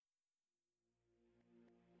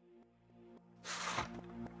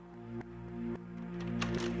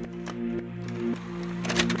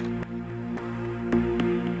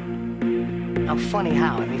funny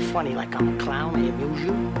how? I mean, funny like I'm a clown, I amuse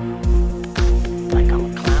you. Like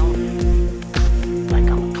I'm a clown.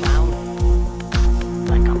 Like I'm a clown.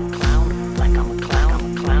 Like I'm a clown. Like I'm a clown.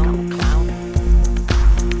 I'm a clown. I'm a clown.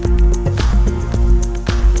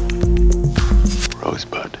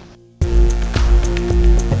 Rosebud.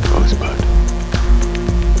 Rosebud.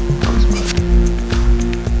 Rosebud.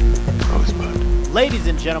 Rosebud. Ladies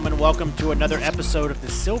and gentlemen, welcome to another episode of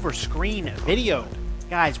the Silver Screen Video.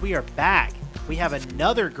 Guys, we are back. We have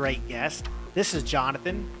another great guest. This is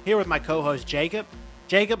Jonathan, here with my co-host Jacob.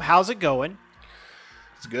 Jacob, how's it going?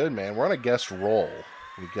 It's good, man. We're on a guest roll.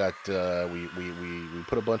 We got we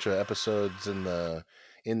put a bunch of episodes in the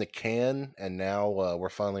can, and now we're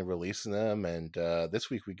finally releasing them. And this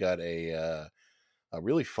week we got a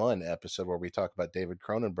really fun episode where we talk about David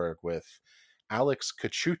Cronenberg with Alex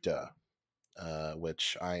Cachuta,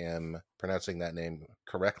 which I am pronouncing that name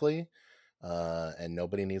correctly, and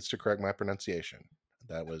nobody needs to correct my pronunciation.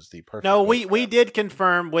 That was the perfect. No, we did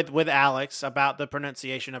confirm with Alex about the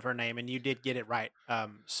pronunciation of her name, and you did get it right.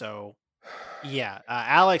 So yeah,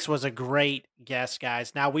 Alex was a great guest,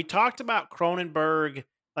 guys. Now, we talked about Cronenberg,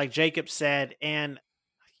 like Jacob said, and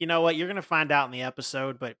you know what? You're going to find out in the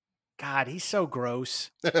episode, but God, he's so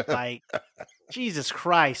gross. Like, Jesus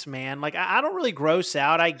Christ, man. Like, I don't really gross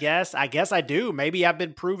out, I guess. I guess I do. Maybe I've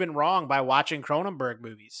been proven wrong by watching Cronenberg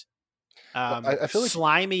movies. I feel like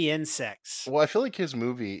slimy insects. Well, I feel like his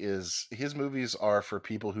movies are for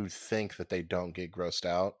people who think that they don't get grossed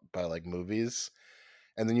out by like movies.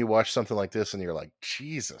 And then you watch something like this and you're like,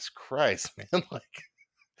 Jesus Christ, man. Like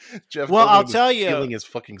Jeff Well, Goldblum I'll is tell you, peeling his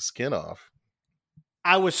fucking skin off.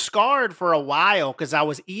 I was scarred for a while because I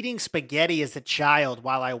was eating spaghetti as a child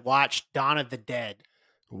while I watched Dawn of the Dead.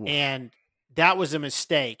 Oof. And that was a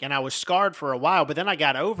mistake. And I was scarred for a while, but then I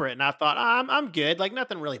got over it and I thought, I'm good. Like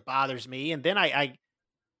nothing really bothers me. And then I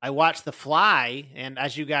watched The Fly, and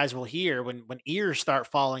as you guys will hear, when ears start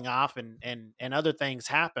falling off and other things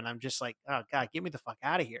happen, I'm just like, oh God, get me the fuck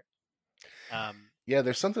out of here. Yeah,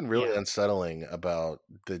 there's something really Yeah. unsettling about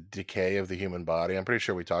the decay of the human body. I'm pretty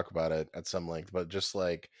sure we talk about it at some length, but just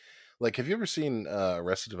like have you ever seen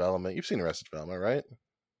Arrested Development? You've seen Arrested Development, right?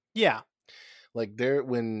 Yeah. Like there,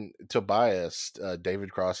 when Tobias, David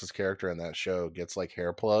Cross's character in that show, gets like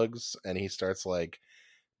hair plugs and he starts like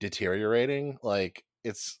deteriorating, like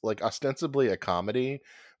it's like ostensibly a comedy,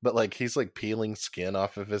 but like he's like peeling skin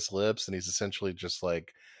off of his lips and he's essentially just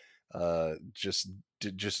like just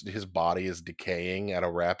his body is decaying at a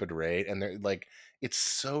rapid rate, and they're like,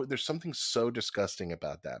 there's something so disgusting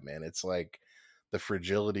about that, man. It's like the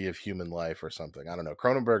fragility of human life or something. I don't know.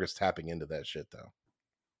 Cronenberg is tapping into that shit though.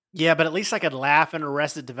 Yeah, but at least I could laugh in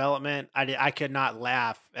Arrested Development. I could not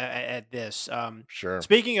laugh at this. Sure.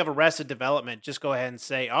 Speaking of Arrested Development, just go ahead and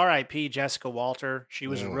say R.I.P. Jessica Walter. She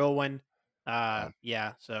was a Mm. real one.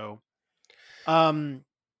 Yeah. So,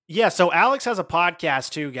 yeah. So Alex has a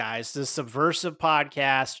podcast too, guys. The Subversive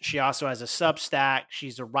Podcast. She also has a Substack.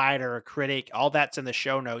 She's a writer, a critic. All that's in the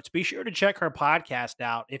show notes. Be sure to check her podcast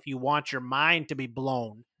out if you want your mind to be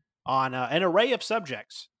blown on an array of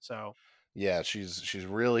subjects. So. Yeah, she's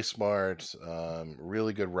really smart,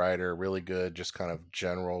 really good writer, really good just kind of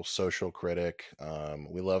general social critic.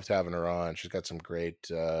 We loved having her on. She's got some great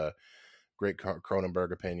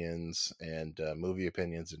Cronenberg opinions and movie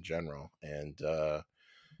opinions in general. And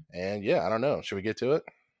yeah, I don't know. Should we get to it?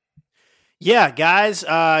 Yeah, guys,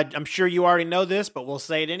 I'm sure you already know this, but we'll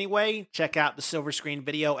say it anyway. Check out the Silver Screen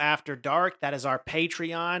Video After Dark. That is our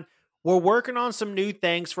Patreon. We're working on some new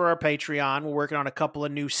things for our Patreon. We're working on a couple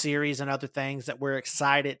of new series and other things that we're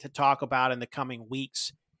excited to talk about in the coming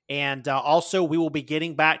weeks. And also, we will be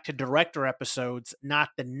getting back to director episodes, not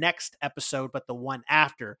the next episode, but the one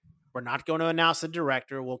after. We're not going to announce the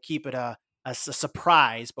director. We'll keep it a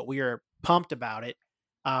surprise, but we are pumped about it.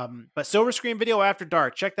 But Silver Screen Video After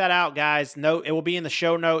Dark, check that out, guys. No, it will be in the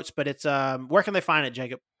show notes, but it's where can they find it,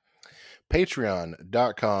 Jacob?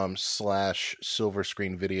 Patreon.com/Silver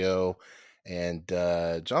Screen Video. And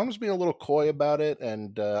John was being a little coy about it,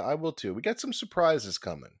 and I will too. We got some surprises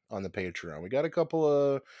coming on the Patreon. We got a couple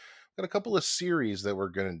of series that we're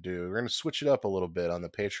gonna do. We're gonna switch it up a little bit on the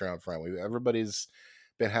Patreon front. Everybody's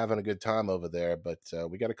been having a good time over there, but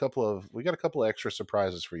we got a couple of extra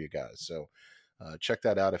surprises for you guys. So check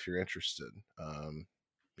that out if you're interested.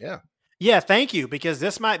 Yeah. Yeah, thank you, because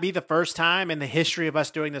this might be the first time in the history of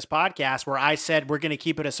us doing this podcast where I said we're going to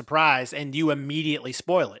keep it a surprise and you immediately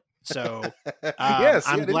spoil it. So yes,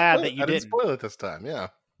 I'm glad that you didn't spoil it this time. Yeah.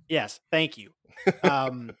 Yes, thank you.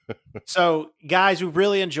 So, guys, we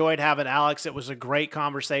really enjoyed having Alex. It was a great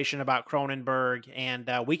conversation about Cronenberg, and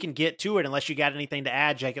we can get to it unless you got anything to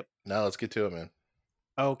add, Jacob. No, let's get to it, man.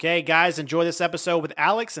 Okay, guys, enjoy this episode with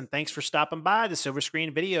Alex, and thanks for stopping by the Silver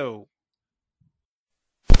Screen Video.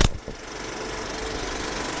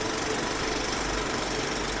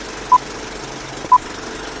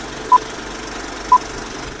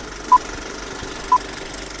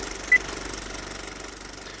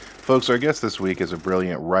 Folks, our guest this week is a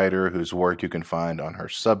brilliant writer whose work you can find on her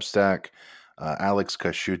Substack, Alex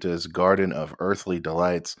Kashuta's Garden of Earthly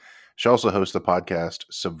Delights. She also hosts the podcast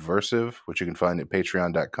Subversive, which you can find at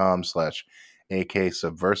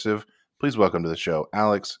patreon.com/aksubversive. Please welcome to the show,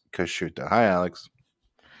 Alex Kashuta. Hi, Alex.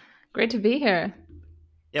 Great to be here.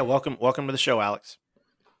 Yeah, welcome to the show, Alex.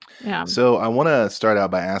 Yeah. So I want to start out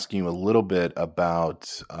by asking you a little bit about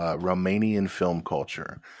Romanian film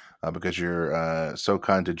culture. Because you're so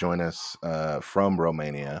kind to join us from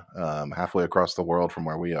Romania, halfway across the world from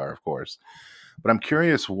where we are, of course. But I'm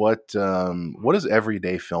curious, what is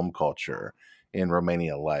everyday film culture in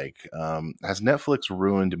Romania like? Has Netflix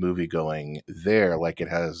ruined moviegoing there like it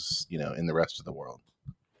has, in the rest of the world?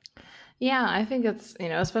 Yeah, I think it's,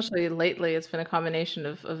 especially lately, it's been a combination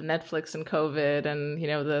of Netflix and COVID, and,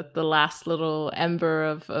 the last little ember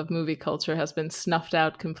of movie culture has been snuffed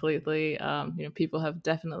out completely. People have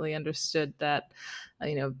definitely understood that,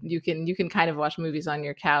 you can kind of watch movies on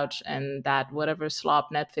your couch, and that whatever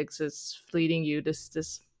slop Netflix is feeding you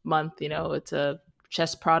this month, it's a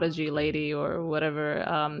chess prodigy lady or whatever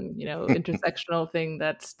intersectional thing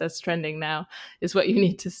that's trending now is what you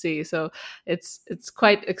need to see. So it's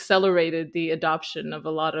quite accelerated the adoption of a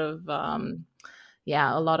lot of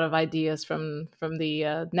ideas from the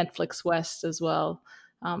Netflix West as well.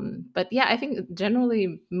 But yeah, I think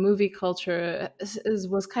generally movie culture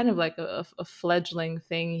was kind of like a fledgling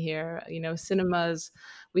thing here. Cinemas,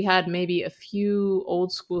 we had maybe a few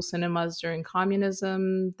old school cinemas during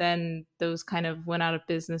communism. Then those kind of went out of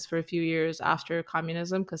business for a few years after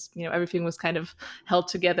communism because, everything was kind of held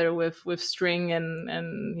together with string and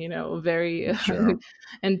very Sure.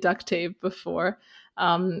 and duct tape before.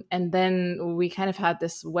 And then we kind of had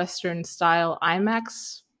this Western style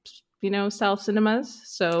IMAX style cinemas.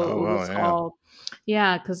 So it was all,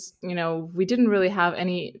 because, we didn't really have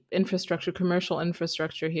any commercial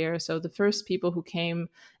infrastructure here. So the first people who came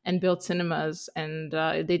and built cinemas, and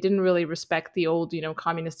they didn't really respect the old,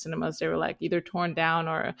 communist cinemas. They were like either torn down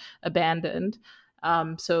or abandoned.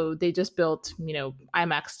 So they just built,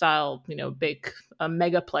 IMAX style, big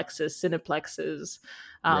megaplexes, cineplexes,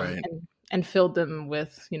 Right. and filled them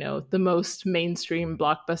with, the most mainstream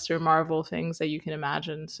blockbuster Marvel things that you can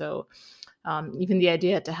imagine. So even the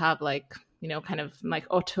idea to have kind of like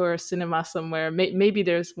auteur cinema somewhere, maybe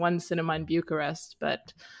there's one cinema in Bucharest,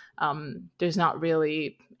 but there's not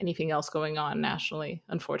really anything else going on nationally,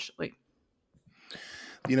 unfortunately.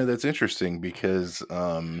 That's interesting because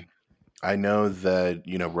I know that,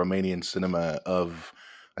 Romanian cinema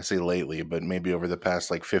I say lately, but maybe over the past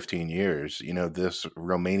 15 years, this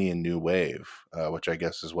Romanian new wave, which I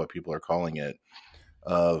guess is what people are calling it,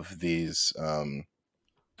 of these, I'm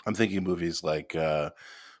thinking movies like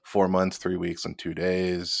 4 months, 3 weeks, and 2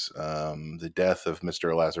 days, The Death of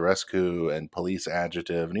Mr. Lazarescu, and Police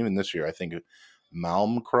Adjective, and even this year, I think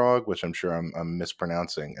Malmkrog, which I'm sure I'm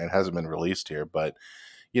mispronouncing, and hasn't been released here, but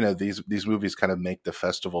these movies kind of make the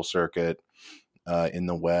festival circuit in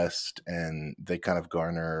the West, and they kind of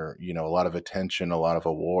garner, a lot of attention, a lot of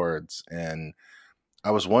awards. And I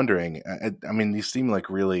was wondering, I mean, these seem like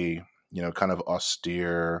really, kind of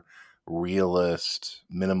austere, realist,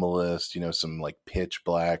 minimalist, some pitch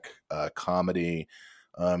black comedy.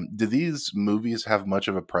 Do these movies have much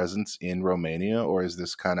of a presence in Romania, or is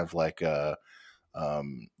this kind of like the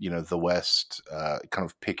West kind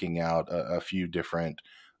of picking out a few different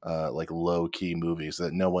low key movies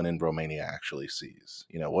that no one in Romania actually sees?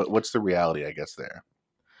 What's the reality, I guess, there?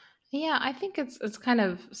 Yeah, I think it's kind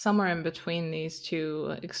of somewhere in between these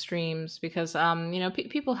two extremes because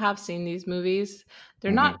people have seen these movies.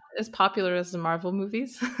 They're not as popular as the Marvel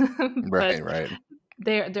movies, but Right.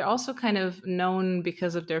 they're also kind of known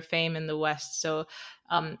because of their fame in the West. So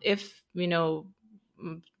if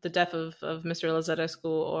the death of Mr. Lazarescu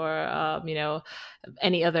or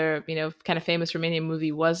any other kind of famous Romanian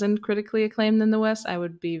movie wasn't critically acclaimed in the West, I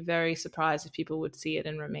would be very surprised if people would see it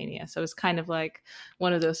in Romania. So it's kind of like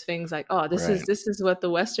one of those things like, oh, this is what the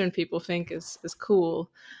Western people think is cool.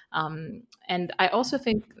 And I also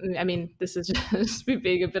think, I mean, this is just me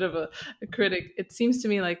being a bit of a critic. It seems to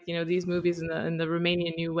me like these movies in the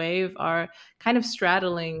Romanian New Wave are kind of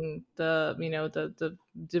straddling the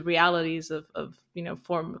the realities of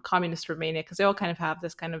form communist Romania, because they all kind of have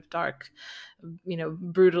this kind of dark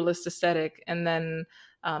brutalist aesthetic, and then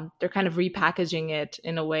they're kind of repackaging it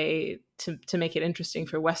in a way to make it interesting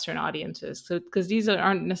for Western audiences. So because these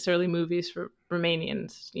aren't necessarily movies for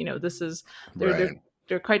Romanians, this is Right.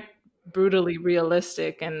 they're quite brutally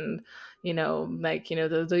realistic, and like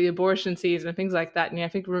the abortion scenes and things like that. And I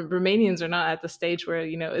think Romanians are not at the stage where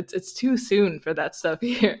it's too soon for that stuff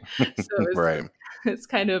here. So Right. it's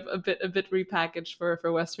kind of a bit repackaged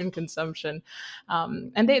for Western consumption,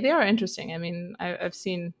 and they are interesting. I mean, I've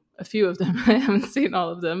seen a few of them. I haven't seen all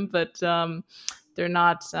of them, but they're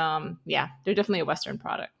not. They're definitely a Western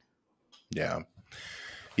product. Yeah.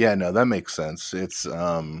 Yeah, no, that makes sense. It's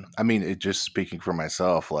I mean, it just speaking for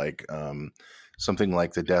myself, like something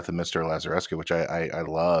like The Death of Mr. Lazarescu, which I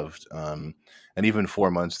loved, and even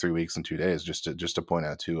 4 months, 3 weeks, and 2 days, just to point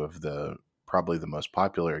out two of the probably the most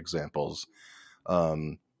popular examples.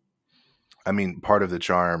 Um, I mean, part of the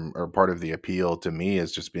charm or part of the appeal to me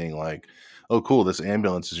is just being like, oh, cool, this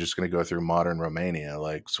ambulance is just going to go through modern Romania.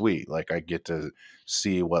 Like, sweet. Like, I get to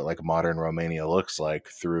see what like modern Romania looks like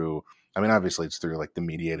through, I mean, obviously it's through like the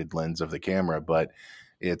mediated lens of the camera, but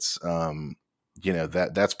it's,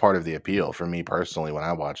 that's part of the appeal for me personally when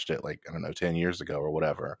I watched it, like, I don't know, 10 years ago or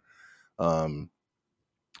whatever. Um,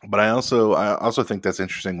 but I also think that's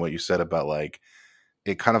interesting what you said about like,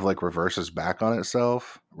 it kind of like reverses back on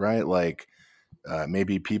itself, right? Like,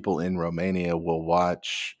 maybe people in Romania will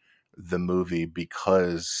watch the movie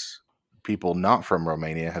because people not from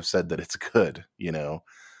Romania have said that it's good,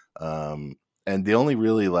 and the only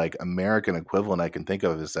really like American equivalent I can think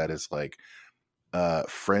of is like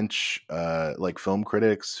French like film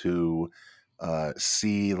critics who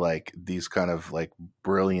see like these kind of like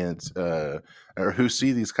brilliant or who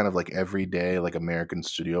see these kind of like everyday like American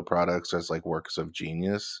studio products as like works of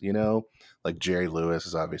genius, like Jerry Lewis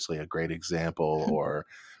is obviously a great example, or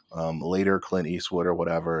later Clint Eastwood or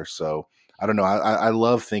whatever. So I don't know. I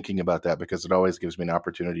love thinking about that because it always gives me an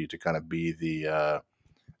opportunity to kind of be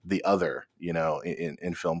the other,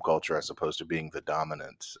 in film culture, as opposed to being the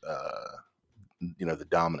dominant, the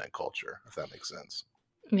dominant culture, if that makes sense.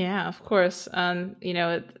 Yeah, of course.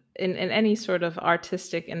 In any sort of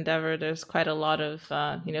artistic endeavor, there's quite a lot of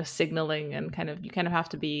signaling, and you kind of have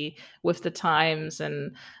to be with the times.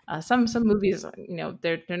 And some movies,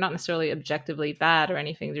 they're not necessarily objectively bad or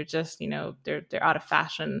anything. They're just they're out of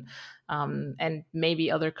fashion, and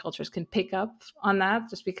maybe other cultures can pick up on that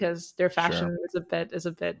just because their fashion Sure. is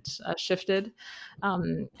a bit shifted.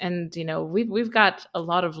 And we've got a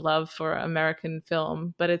lot of love for American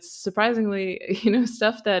film, but it's surprisingly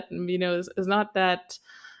stuff that is not that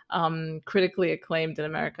critically acclaimed in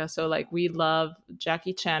America. So like we love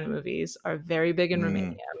Jackie Chan movies, are very big in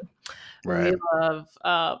Romania. Right. We love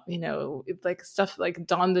like stuff like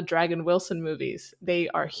Don the Dragon Wilson movies. They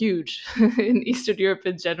are huge in Eastern Europe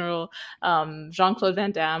in general. Jean-Claude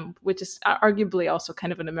Van Damme, which is arguably also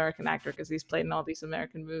kind of an American actor because he's played in all these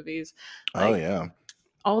American movies. Oh Like yeah.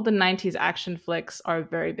 all the 90s action flicks are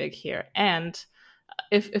very big here. And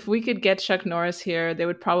if we could get Chuck Norris here, they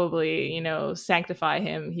would probably, sanctify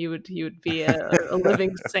him. He would be a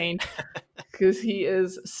living saint because he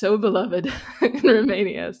is so beloved in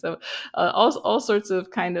Romania. So all sorts of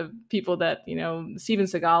kind of people that, Steven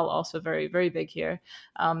Seagal also very, very big here.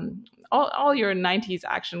 All your 90s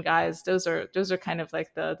action guys, those are kind of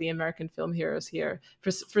like the American film heroes here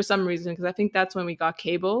for some reason, because I think that's when we got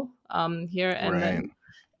cable here, and Right. then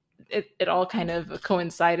it all kind of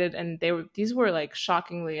coincided, and these were like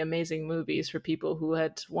shockingly amazing movies for people who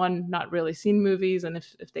had not really seen movies, and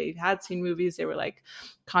if they had seen movies, they were like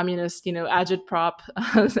communist agitprop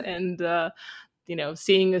and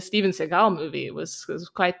seeing a Steven Seagal movie was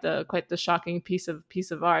quite the shocking piece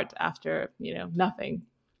of art after nothing.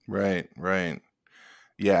 Right.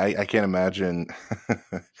 Yeah, I can't imagine.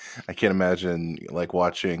 I can't imagine like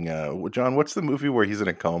watching. John, what's the movie where he's in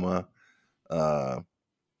a coma?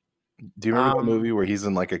 Do you remember the movie where he's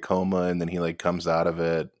in like a coma and then he like comes out of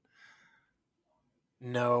it?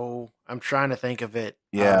 No, I'm trying to think of it.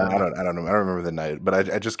 Yeah, I don't know. I don't remember the night, but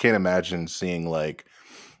I just can't imagine seeing like,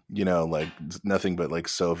 like nothing but like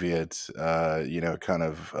Soviet, kind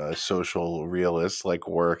of social realist like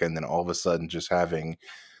work, and then all of a sudden just having,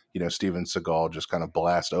 Steven Seagal just kind of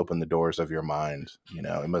blast open the doors of your mind.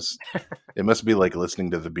 It must be like listening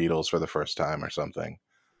to the Beatles for the first time or something.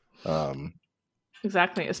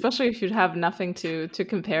 Exactly, especially if you'd have nothing to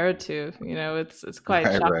compare it to. It's quite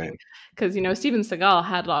shocking Right. because Steven Seagal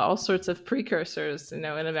had all sorts of precursors, in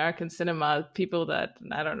American cinema, people that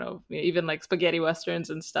I don't know, even like spaghetti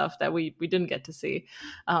westerns and stuff that we didn't get to see,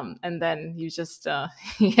 and then you just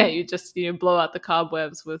blow out the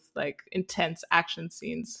cobwebs with like intense action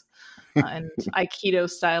scenes and Aikido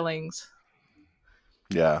stylings.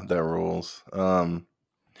 Yeah, that rules.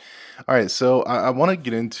 All right, so I want to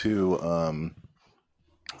get into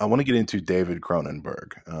David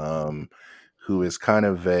Cronenberg, who is kind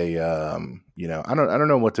of a I don't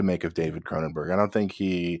know what to make of David Cronenberg. I don't think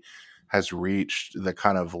he has reached the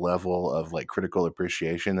kind of level of like critical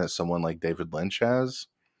appreciation that someone like David Lynch has.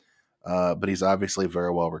 But he's obviously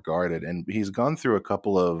very well regarded, and he's gone through a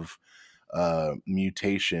couple of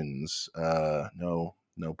mutations.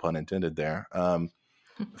 No pun intended there.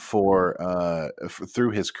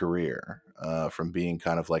 Through his career, from being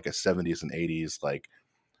kind of like a 70s and 80s like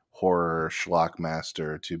horror schlock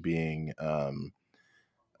master to being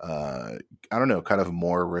I don't know, kind of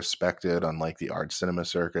more respected on like the art cinema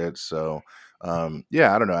circuit. So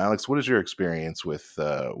yeah, I don't know, Alex, what is your experience with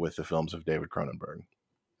the films of David Cronenberg?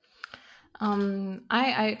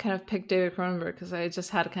 I kind of picked David Cronenberg because I just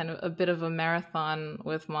had kind of a bit of a marathon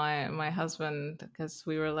with my husband, because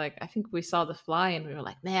we were like, I think we saw The Fly and we were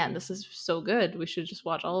like, man, this is so good. We should just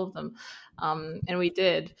watch all of them. And we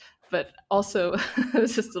did. But also,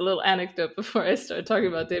 it's just a little anecdote before I start talking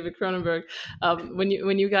about David Cronenberg. When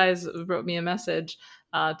you guys wrote me a message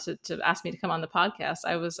to ask me to come on the podcast,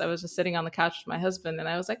 I was just sitting on the couch with my husband, and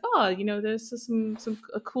I was like, oh, there's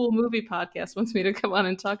a cool movie podcast wants me to come on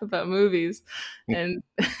and talk about movies, and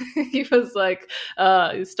he was like,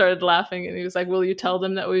 he started laughing, and he was like, will you tell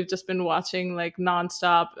them that we've just been watching like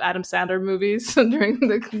nonstop Adam Sandler movies during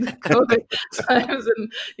the COVID times,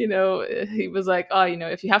 and he was like, oh,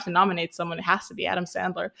 if you have to nominate someone, it has to be Adam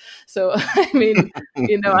Sandler. So I mean,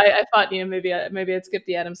 I thought maybe I'd skip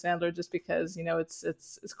the Adam Sandler just because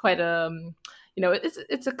it's quite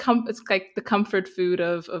it's like the comfort food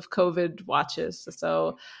of COVID watches.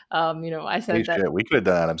 So I said that we could have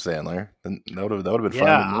done Adam Sandler. That would have been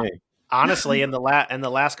fine with me. Honestly, in the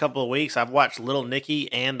last couple of weeks, I've watched Little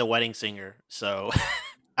Nicky and The Wedding Singer, so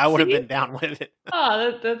I would have been down with it.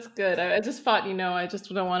 Oh, that's good. I just thought, I just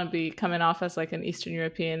don't want to be coming off as like an Eastern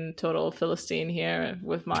European total Philistine here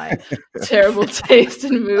with my terrible taste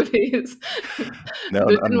in movies. No,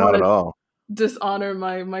 not at all. Dishonor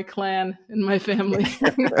my clan and my family.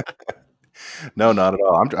 No, not at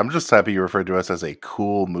all. I'm just happy you referred to us as a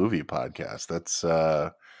cool movie podcast. That's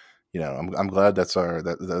I'm glad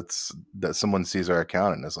that someone sees our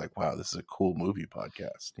account and is like, wow, this is a cool movie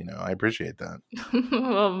podcast. I appreciate that.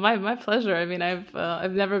 Well, my pleasure. I mean,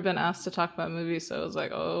 I've never been asked to talk about movies, so I was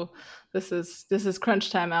like, oh, this is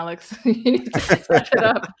crunch time, Alex. You need to step it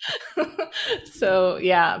up. So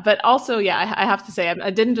yeah, but also I have to say, I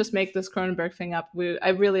didn't just make this Cronenberg thing up. I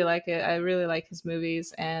really like it. I really like his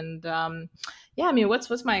movies, and I mean,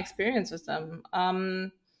 what's my experience with them?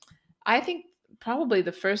 I think probably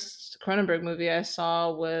the first Cronenberg movie I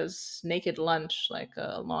saw was Naked Lunch, like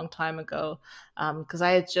a long time ago, because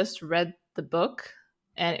I had just read the book,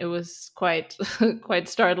 and it was quite quite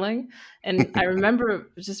startling. And I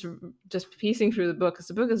remember just piecing through the book, because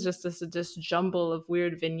the book is just this jumble of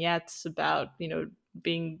weird vignettes about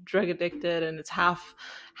being drug addicted, and it's half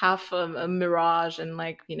a mirage and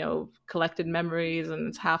like collected memories, and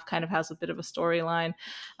it's half kind of has a bit of a storyline.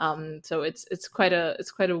 So it's quite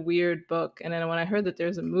a weird book. And then when I heard that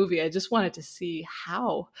there's a movie, I just wanted to see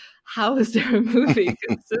how is there a movie?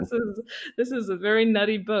 'Cause this is a very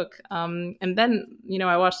nutty book. And then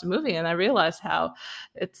I watched the movie and I realized how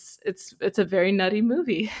it's a very nutty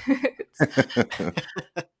movie.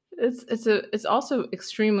 It's also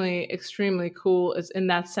extremely cool. It's in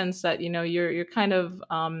that sense that you're kind of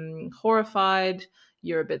horrified,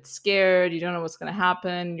 you're a bit scared, you don't know what's going to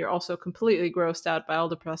happen, you're also completely grossed out by all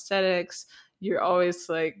the prosthetics. You're always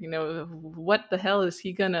like, what the hell is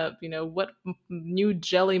he gonna, what new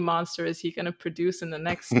jelly monster is he gonna produce in the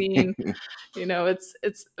next scene?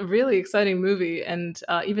 It's a really exciting movie. And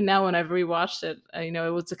even now when I've rewatched it,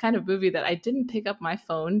 it was the kind of movie that I didn't pick up my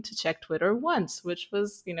phone to check Twitter once, which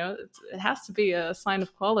was, it has to be a sign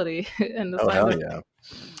of quality. And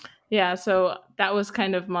yeah, so that was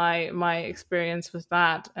kind of my experience with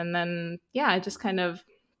that. And then, I just kind of,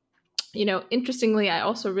 interestingly, I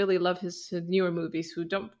also really love his newer movies, who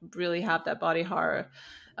don't really have that body horror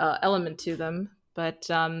element to them, but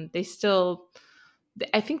they still,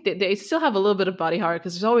 I think they still have a little bit of body horror,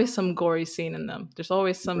 because there's always some gory scene in them. There's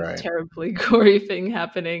always some terribly gory thing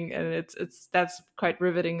happening, and that's quite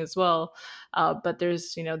riveting as well. But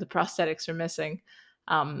there's, the prosthetics are missing.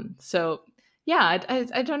 So yeah,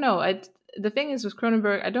 I don't know. The thing is with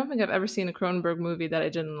Cronenberg, I don't think I've ever seen a Cronenberg movie that I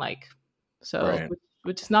didn't like. So.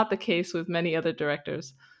 Which is not the case with many other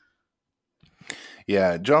directors.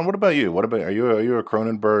 Yeah, John, what about you? Are you a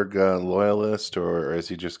Cronenberg loyalist, or is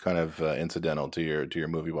he just kind of incidental to your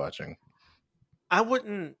movie watching? I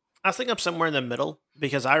wouldn't I think I'm somewhere in the middle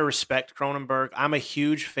because I respect Cronenberg. I'm a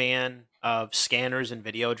huge fan of Scanners and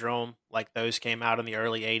Videodrome. Like those came out in the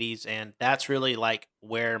early 80s, and that's really like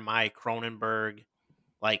where my Cronenberg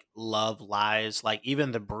like love lies. Like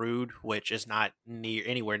even The Brood, which is not near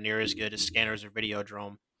anywhere near as good as Scanners or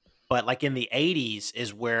Videodrome. But like in the 80s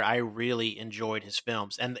is where I really enjoyed his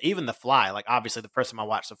films. And even The Fly, like obviously the first time I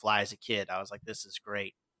watched The Fly as a kid, I was like, this is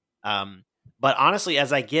great. Um, but honestly,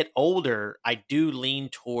 as I get older, I do lean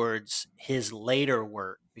towards his later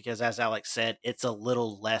work because, as Alex said, it's a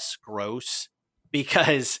little less gross.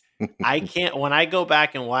 Because I can't, when I go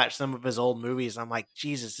back and watch some of his old movies, I'm like,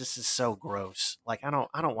 Jesus, this is so gross. Like, I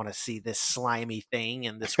don't want to see this slimy thing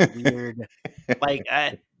and this weird, like,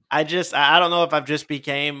 I don't know if I've just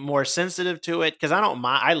became more sensitive to it because I don't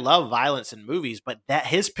mind. I love violence in movies, but that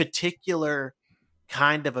his particular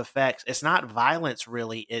kind of effects. It's not violence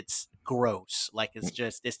really, it's gross. Like it's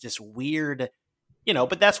just weird,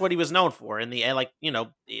 but that's what he was known for. In the like,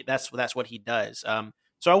 that's what he does.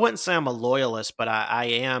 So I wouldn't say I'm a loyalist, but I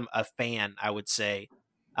am a fan, I would say.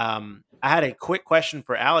 I had a quick question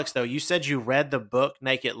for Alex though. You said you read the book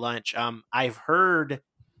Naked Lunch. I've heard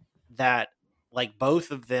that like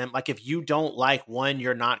both of them, like if you don't like one,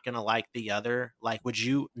 you're not gonna like the other. Like, would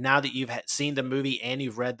you, now that you've seen the movie and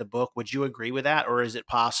you've read the book, would you agree with that, or is it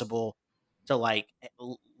possible to like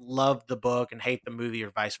love the book and hate the movie,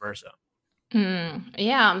 or vice versa?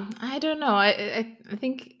 Yeah, I don't know. I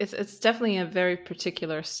think it's definitely a very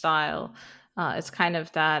particular style. It's kind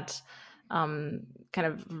of that um, kind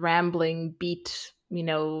of rambling beat,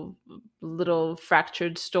 little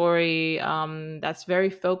fractured story that's very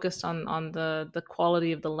focused on the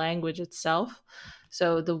quality of the language itself.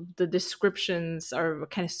 So the descriptions are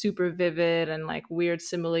kind of super vivid and like weird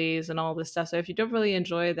similes and all this stuff. So if you don't really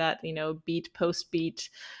enjoy that, beat post beat,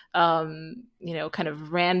 kind of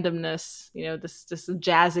randomness, this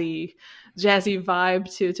jazzy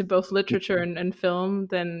vibe to both literature and film,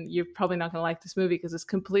 then you're probably not going to like this movie because it's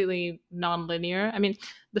completely non-linear. I mean,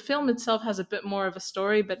 the film itself has a bit more of a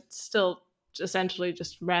story, but it's still essentially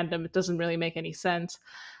just random. It doesn't really make any sense.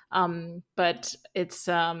 But it's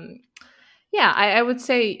yeah, I would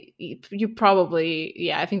say you probably,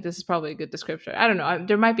 yeah, I think this is probably a good descriptor. I don't know.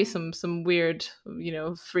 There might be some weird,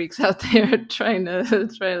 freaks out there trying to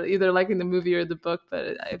try either liking the movie or the book,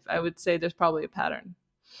 but I would say there's probably a pattern.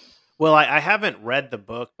 Well, I haven't read the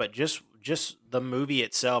book, but just the movie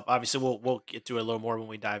itself. Obviously, we'll get to it a little more when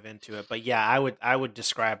we dive into it. But yeah, I would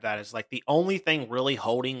describe that as like the only thing really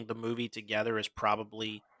holding the movie together is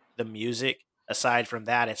probably the music. Aside from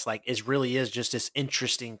that, it's like it really is just this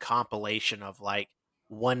interesting compilation of like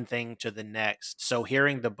one thing to the next. So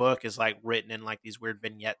hearing the book is like written in like these weird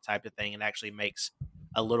vignette type of thing, and actually makes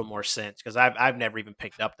a little more sense because I've never even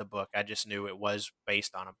picked up the book. I just knew it was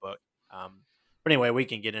based on a book. But anyway, we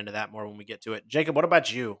can get into that more when we get to it. Jacob, what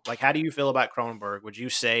about you? Like, how do you feel about Cronenberg? Would you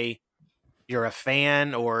say you're a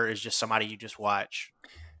fan, or is just somebody you just watch?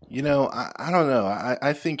 I don't know.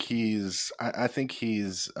 I think I think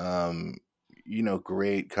he's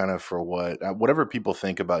great kind of for whatever people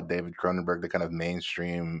think about David Cronenberg, the kind of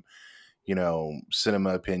mainstream,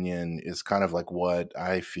 cinema opinion is kind of like what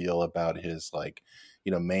I feel about his like,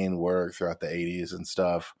 main work throughout the 80s and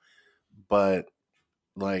stuff. But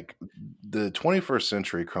like the 21st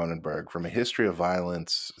century Cronenberg, from A History of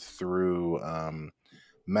Violence through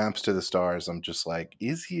Maps to the Stars, I'm just like,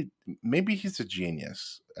 is he? Maybe he's a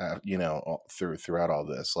genius. Throughout all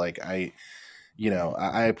this, like I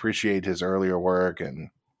appreciate his earlier work,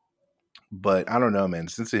 but I don't know, man.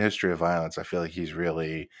 Since A History of Violence, I feel like he's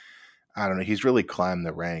really, I don't know, he's really climbed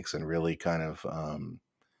the ranks and really kind of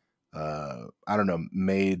I don't know,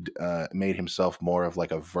 made himself more of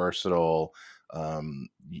like a versatile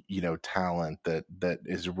talent that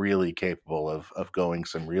is really capable of going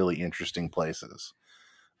some really interesting places,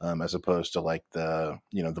 as opposed to like the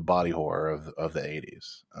body horror of the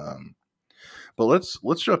 80s. But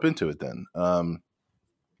let's jump into it then.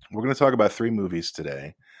 We're going to talk about three movies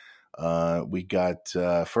today. We got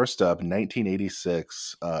first up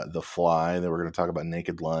 1986, The Fly. Then we're going to talk about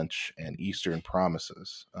Naked Lunch and Eastern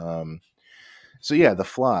Promises. So yeah, The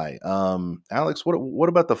Fly. Alex, what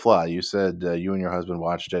about The Fly? You said you and your husband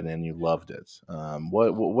watched it and you loved it.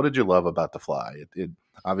 What did you love about The Fly? It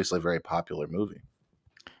obviously a very popular movie.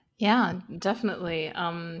 Yeah, definitely.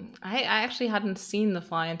 I actually hadn't seen The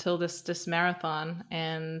Fly until this marathon,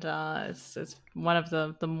 and it's one of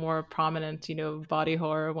the more prominent, body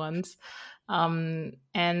horror ones.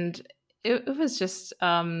 And it was just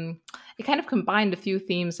it kind of combined a few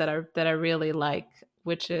themes that I really like,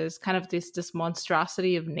 which is kind of this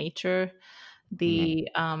monstrosity of nature the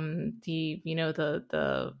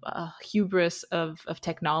hubris of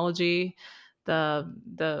technology,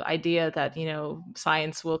 the idea that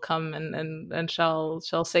science will come and shall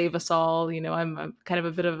save us all. I'm kind of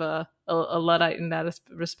a bit of a luddite in that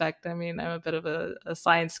respect. I mean, I'm a bit of a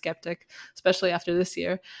science skeptic, especially after this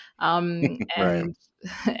year. Right. And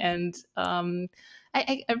and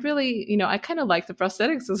I really, I kind of like the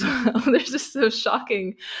prosthetics as well. They're just so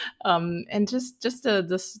shocking, and just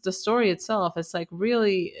the story itself. It's like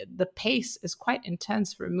really the pace is quite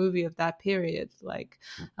intense for a movie of that period. Like,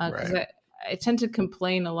 because Right. I tend to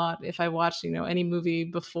complain a lot if I watch, any movie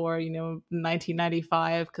before,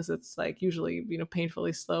 1995, because it's like usually,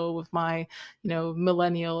 painfully slow with my,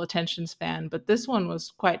 millennial attention span. But this one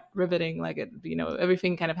was quite riveting. Like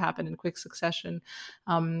everything kind of happened in quick succession.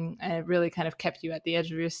 And it really kind of kept you at the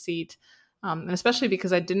edge of your seat. And especially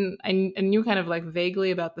because I knew kind of like vaguely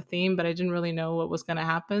about the theme, but I didn't really know what was going to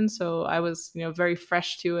happen. So I was, very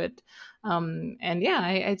fresh to it. And yeah,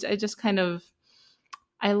 I just kind of,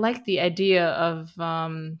 I like the idea of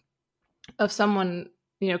someone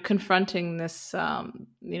confronting this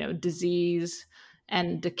disease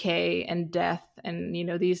and decay and death and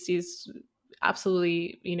these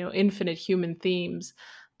absolutely infinite human themes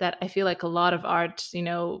that I feel like a lot of art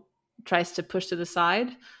tries to push to the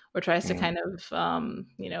side or tries to kind of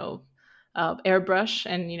airbrush,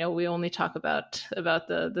 and we only talk about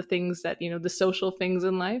the things that the social things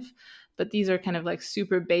in life, but these are kind of like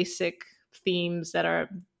super basic themes that are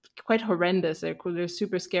quite horrendous. They're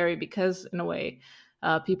super scary because, in a way,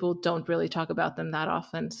 people don't really talk about them that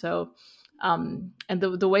often. So, and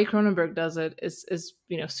the way Cronenberg does it is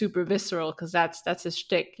super visceral, because that's his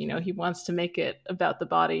shtick. He wants to make it about the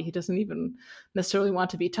body. He doesn't even necessarily want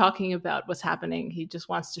to be talking about what's happening. He just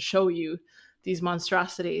wants to show you these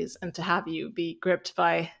monstrosities and to have you be gripped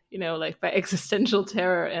by by existential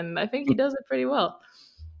terror. And I think he does it pretty well.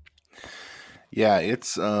 Yeah,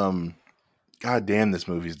 it's God damn, this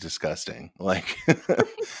movie is disgusting. Like,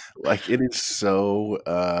 like it is so.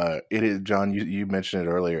 It is, John. You mentioned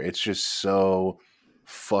it earlier. It's just so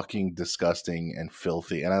fucking disgusting and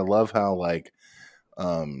filthy. And I love how like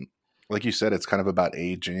you said, it's kind of about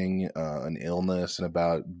aging, an illness, and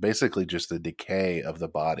about basically just the decay of the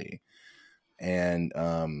body. And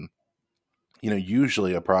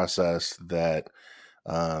usually a process that,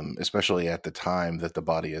 especially at the time that the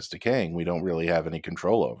body is decaying, we don't really have any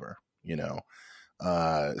control over.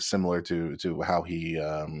 Similar to how he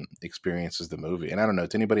experiences the movie. And I don't know,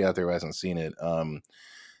 to anybody out there who hasn't seen it,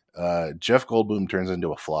 Jeff Goldblum turns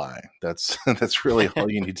into a fly. That's that's really all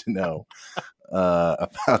you need to know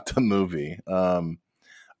about the movie.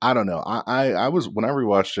 I don't know. I was, when I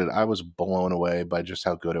rewatched it, I was blown away by just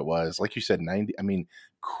how good it was. Like you said, 90. I mean,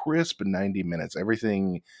 crisp 90 minutes.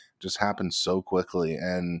 Everything just happened so quickly,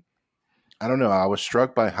 and I don't know. I was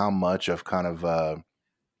struck by how much of kind of a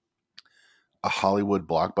Hollywood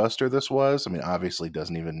blockbuster this was. I mean, obviously, it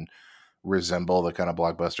doesn't even resemble the kind of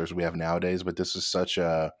blockbusters we have nowadays. But this is such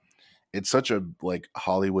a like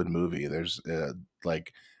Hollywood movie. There's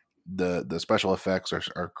like the special effects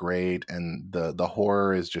are great, and the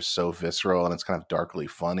horror is just so visceral, and it's kind of darkly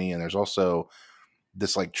funny. And there's also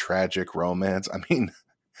this like tragic romance. I mean,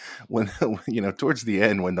 when towards the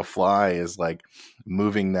end, when the fly is like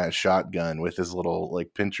moving that shotgun with his little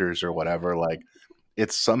like pinchers or whatever, like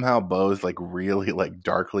it's somehow both like really like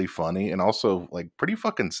darkly funny and also like pretty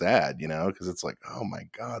fucking sad, because it's like, oh my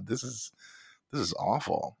god, this is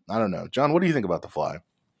awful. I don't know, John, what do you think about The Fly?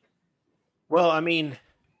 Well, I mean,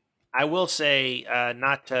 I will say,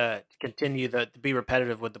 not to continue to be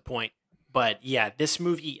repetitive with the point, but yeah, this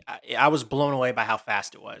movie, I was blown away by how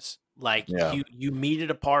fast it was. Like Yeah. you meet at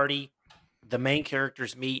a party, the main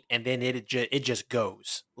characters meet, and then it just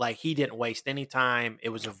goes. Like he didn't waste any time. It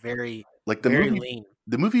was a very Like very lean.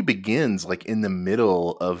 the movie begins like in the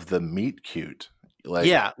middle of the meet cute. Like,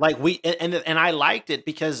 Yeah, like and I liked it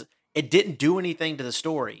because it didn't do anything to the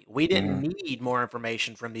story. We didn't need more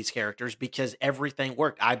information from these characters because everything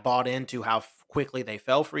worked. I bought into how quickly they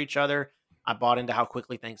fell for each other. I bought into how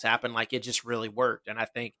quickly things happened. Like it just really worked. And I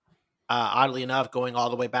think, oddly enough, going all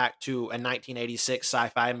the way back to a 1986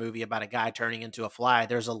 sci-fi movie about a guy turning into a fly,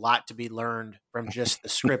 there's a lot to be learned from just the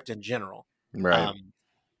script in general. right.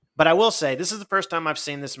 But I will say, this is the first time I've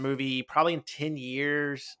seen this movie probably in 10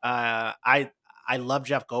 years. I love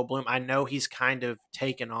Jeff Goldblum. I know he's kind of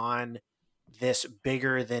taken on this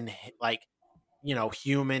bigger than like,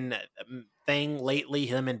 human thing lately.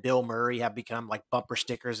 Him and Bill Murray have become like bumper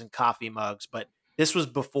stickers and coffee mugs, but this was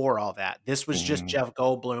before all that. This was just Jeff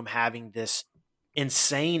Goldblum having this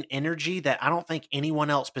insane energy that I don't think anyone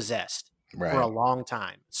else possessed for a long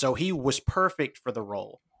time. So he was perfect for the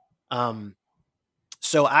role.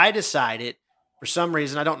 So I decided, for some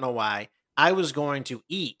reason, I don't know why, I was going to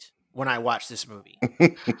eat when I watched this movie.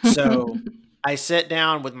 So I sat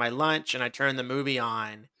down with my lunch and I turned the movie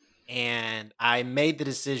on, and I made the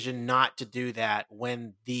decision not to do that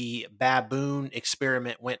when the baboon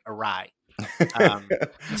experiment went awry.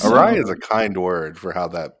 Awry is So a kind word for how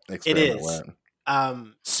that it experiment is. went.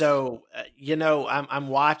 I'm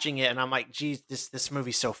watching it and I'm like, geez, this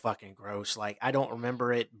movie's so fucking gross. Like, I don't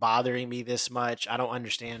remember it bothering me this much. I don't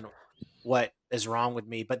understand what is wrong with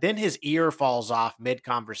me. But then his ear falls off mid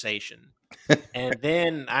conversation. And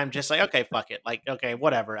then I'm just like, okay, fuck it. Like, okay,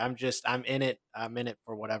 whatever. I'm in it. I'm in it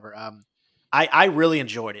for whatever. I really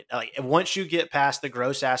enjoyed it. Like, once you get past the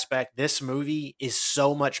gross aspect, this movie is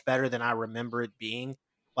so much better than I remember it being.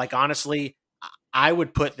 Like, honestly, I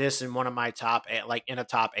would put this in one of my in a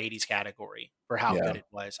top 80s category for how Yeah. good it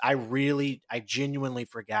was. I genuinely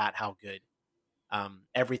forgot how good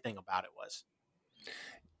everything about it was.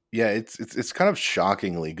 Yeah, it's kind of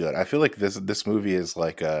shockingly good. I feel like this movie is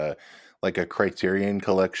like a Criterion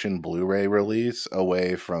Collection Blu-ray release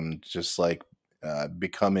away from just like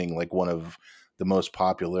becoming like one of the most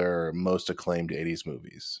popular, most acclaimed 80s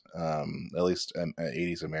movies, at least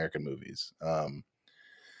 80s American movies.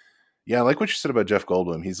 Yeah, I like what you said about Jeff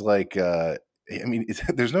Goldblum. He's like, I mean,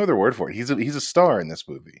 there's no other word for it. He's a star in this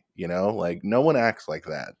movie. You know, like no one acts like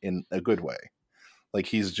that in a good way. Like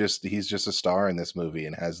he's just a star in this movie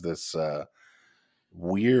and has this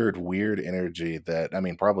weird energy that, I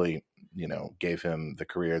mean, probably, you know, gave him the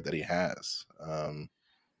career that he has.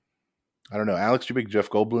 I don't know, Alex, you a big Jeff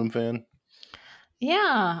Goldblum fan?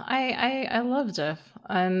 Yeah, I love Jeff,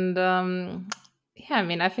 and yeah, I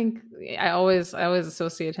mean, I think I always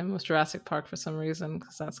associate him with Jurassic Park for some reason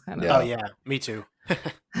because that's kind of Oh yeah, me too.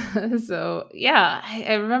 so yeah,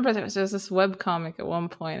 I remember there was this web comic at one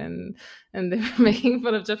point, and they were making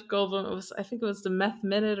fun of Jeff Goldblum. I think it was the Meth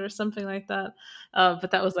Minute or something like that.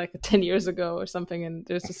 But that was like 10 years ago or something. And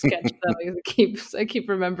there's a sketch that I keep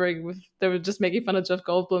remembering. They were just making fun of Jeff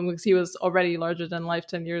Goldblum because he was already larger than life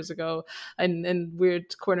 10 years ago, in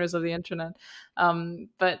weird corners of the internet.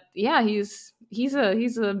 But yeah, he's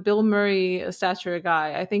a Bill Murray stature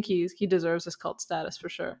guy. I think he deserves his cult status for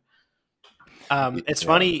sure. It's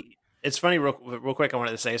funny. It's funny, real quick. I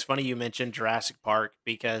wanted to say it's funny you mentioned Jurassic Park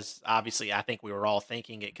because obviously I think we were all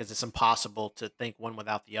thinking it because it's impossible to think one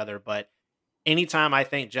without the other. But anytime I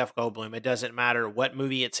think Jeff Goldblum, it doesn't matter what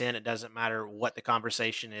movie it's in, it doesn't matter what the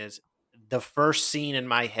conversation is. The first scene in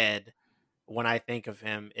my head when I think of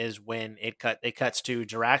him is when it cuts to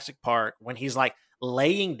Jurassic Park when he's like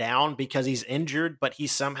laying down because he's injured, but he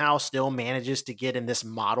somehow still manages to get in this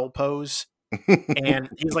model pose. And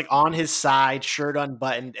he's like on his side, shirt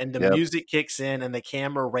unbuttoned, and the music kicks in and the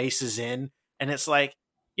camera races in. And it's like,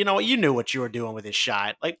 you know, you knew what you were doing with this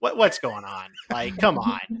shot. Like, what's going on? Like, come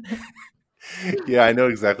on. Yeah, I know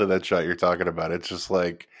exactly that shot you're talking about. It's just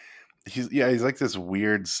like, he's like this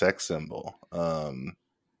weird sex symbol. And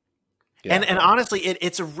honestly,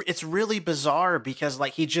 it's really bizarre because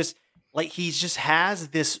like he just has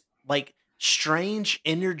this like strange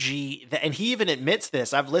energy that, and he even admits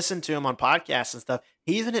this. I've listened to him on podcasts and stuff.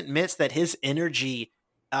 He even admits that his energy,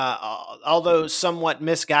 although somewhat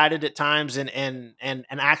misguided at times and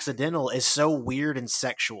accidental, is so weird and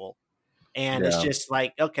sexual. And it's just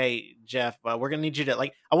like, okay, Jeff, we're gonna need you to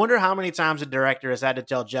like. I wonder how many times a director has had to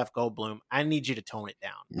tell Jeff Goldblum, "I need you to tone it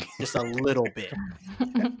down just a little bit."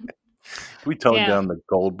 Can we tone down the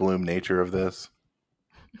Goldblum nature of this?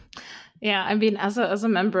 Yeah, I mean, as a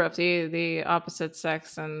member of the opposite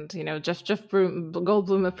sex and, you know, Jeff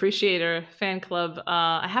Goldblum appreciator fan club,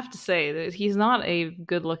 I have to say that he's not a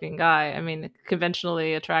good looking guy. I mean,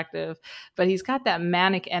 conventionally attractive, but he's got that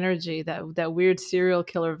manic energy, that weird serial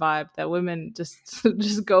killer vibe that women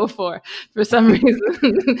just go for some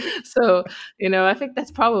reason. So, you know, I think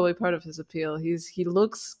that's probably part of his appeal. He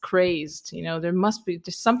looks crazed. You know, there's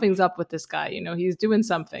something's up with this guy. You know, he's doing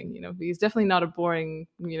something. You know, he's definitely not a boring,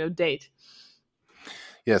 you know, date.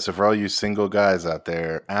 Yeah, so for all you single guys out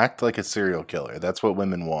there, act like a serial killer. That's what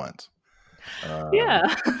women want.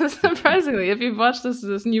 Yeah, surprisingly, if you've watched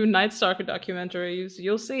this new Night Stalker documentary,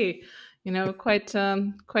 you'll see, you know, quite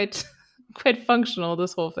functional,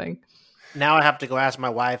 this whole thing. Now I have to go ask my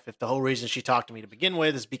wife if the whole reason she talked to me to begin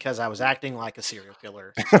with is because I was acting like a serial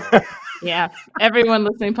killer. So. Yeah, everyone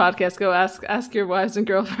listening podcast, go ask your wives and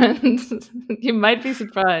girlfriends. You might be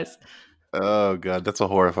surprised. Oh God, that's a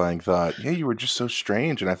horrifying thought. Yeah, you were just so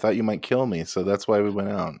strange, and I thought you might kill me, so that's why we went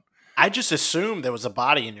out. I just assumed there was a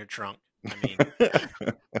body in your trunk. I mean,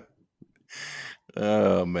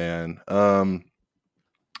 oh man.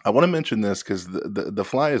 I want to mention this because the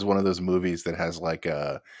Fly is one of those movies that has like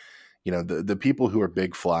a, the people who are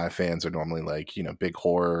big Fly fans are normally like, big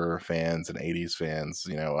horror fans and 80s fans,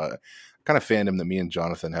 kind of fandom that me and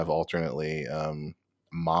Jonathan have alternately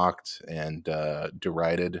mocked and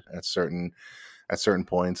derided at certain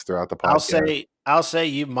points throughout the podcast. I'll say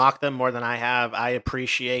you mock them more than I have. I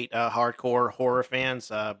appreciate hardcore horror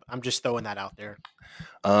fans. I'm just throwing that out there.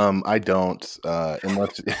 I don't,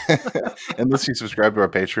 unless unless you subscribe to our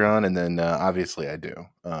Patreon, and then obviously I do.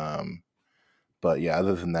 But yeah,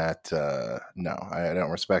 other than that, no, I don't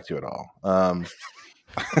respect you at all.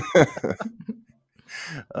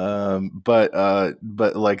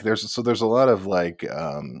 But like there's a lot of like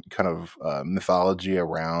kind of mythology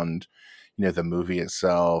around the movie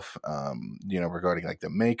itself, regarding like the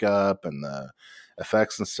makeup and the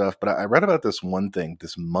effects and stuff. But I read about this one thing,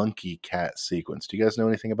 this monkey cat sequence. Do you guys know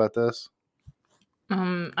anything about this?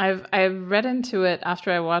 I've read into it after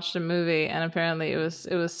I watched a movie, and apparently it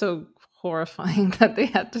was so horrifying that they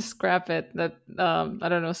had to scrap it. That I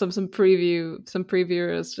don't know, some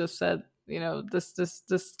previewers just said,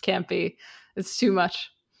 this can't be. It's too much.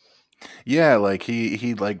 Yeah, like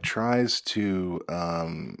he like tries to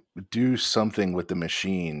do something with the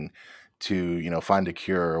machine to find a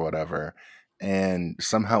cure or whatever, and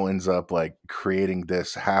somehow ends up like creating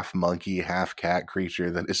this half monkey, half cat creature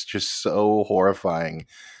that is just so horrifying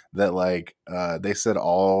that like they said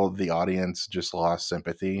all the audience just lost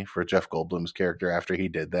sympathy for Jeff Goldblum's character after he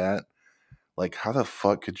did that. Like, how the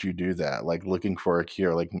fuck could you do that? Like, looking for a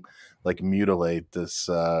cure, like mutilate this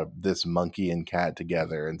this monkey and cat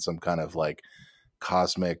together in some kind of like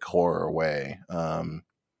cosmic horror way. So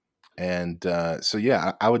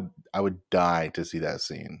yeah, I would die to see that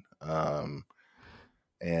scene. But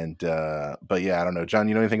yeah, I don't know, John.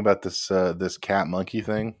 You know anything about this cat monkey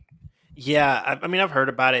thing? Yeah, I mean, I've heard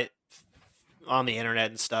about it on the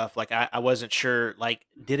internet and stuff. Like, I wasn't sure, like,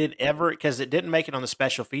 did it ever, because it didn't make it on the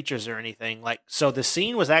special features or anything. Like, so the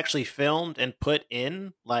scene was actually filmed and put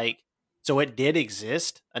in, like, so it did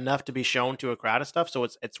exist enough to be shown to a crowd of stuff. So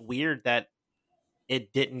it's weird that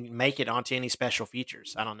it didn't make it onto any special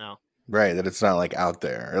features. I don't know. Right, that it's not like out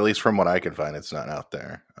there. Or at least from what I could find, it's not out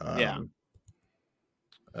there. Yeah.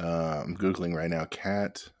 I'm Googling right now.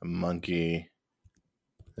 Cat, monkey,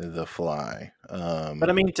 The Fly. But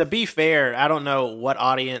I mean, to be fair, I don't know what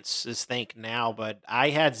audiences think now, but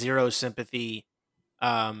I had zero sympathy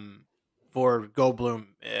for Goldblum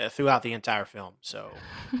throughout the entire film. So,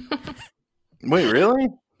 wait, really?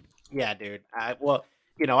 Yeah, dude. I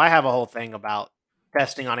have a whole thing about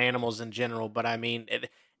testing on animals in general, but I mean,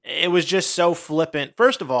 it was just so flippant.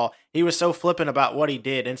 First of all, he was so flippant about what he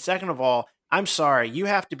did, and second of all, I'm sorry, you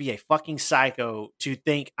have to be a fucking psycho to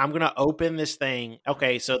think I'm gonna open this thing.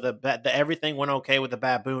 Okay, so the everything went okay with the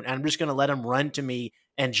baboon, and I'm just gonna let him run to me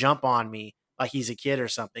and jump on me like he's a kid or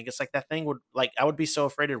something. It's like that thing would, like, I would be so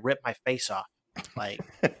afraid to rip my face off. Like,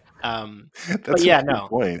 that's but yeah, no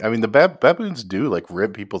point. I mean, the baboons do like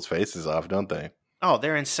rip people's faces off, don't they? Oh,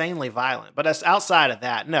 they're insanely violent. But as outside of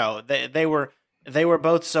that, no, they were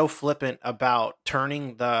both so flippant about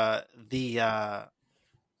turning the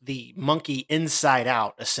monkey inside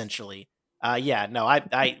out, essentially. Yeah, no,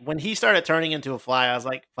 I when he started turning into a fly, I was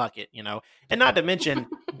like, fuck it, And not to mention,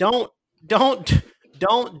 don't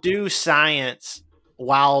do science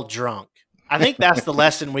while drunk. I think that's the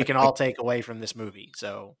lesson we can all take away from this movie.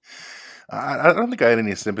 So I don't think I had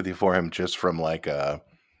any sympathy for him just from like a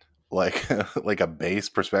base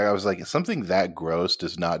perspective. I was like, something that gross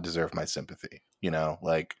does not deserve my sympathy.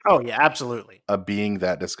 Like, oh yeah, absolutely, a being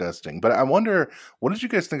that disgusting. But I wonder, what did you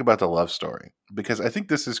guys think about the love story? Because I think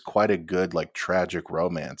this is quite a good like tragic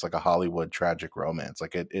romance, like a Hollywood tragic romance.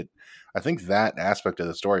 Like it I think that aspect of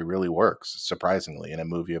the story really works, surprisingly, in a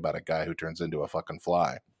movie about a guy who turns into a fucking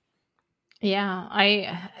fly.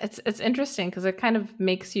 Yeah, it's interesting because it kind of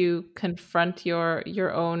makes you confront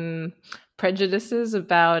your own prejudices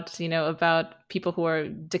about people who are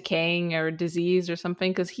decaying or diseased or something,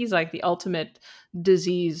 because he's like the ultimate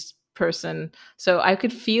diseased person. So I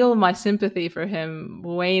could feel my sympathy for him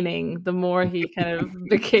waning the more he kind of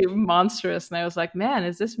became monstrous, and I was like, man,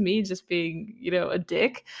 is this me just being a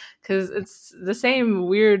dick? Because it's the same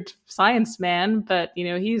weird science man, but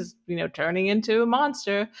he's turning into a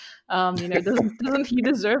monster. Doesn't he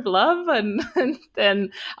deserve love? And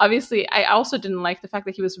then obviously I also didn't like the fact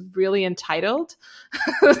that he was really entitled.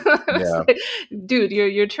 Yeah. Like, dude,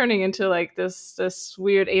 you're turning into like this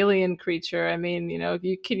weird alien creature. I mean,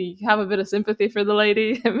 can you have a bit of sympathy for the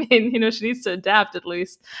lady? I mean, she needs to adapt at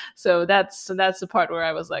least. So that's the part where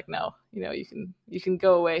I was like, no, you can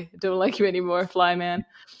go away. I don't like you anymore, fly man.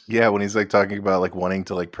 Yeah, when he's like talking about like wanting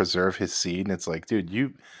to like preserve his seed, and it's like,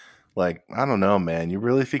 dude, Like, I don't know, man. You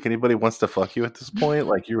really think anybody wants to fuck you at this point?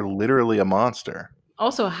 Like, you're literally a monster.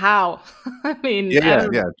 Also, how? I mean, Yeah, I yeah,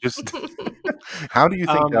 don't. yeah. Just how do you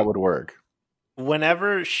think that Um, would work?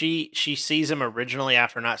 whenever she sees him originally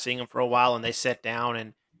after not seeing him for a while, and they sit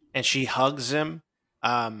down and she hugs him,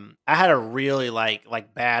 I had a really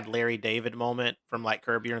like bad Larry David moment from like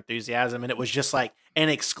Curb Your Enthusiasm, and it was just like an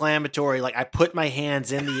exclamatory, like I put my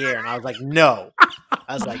hands in the air and I was like, no.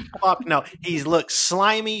 I was like, fuck no. He's looked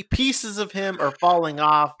slimy, pieces of him are falling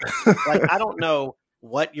off. Like, I don't know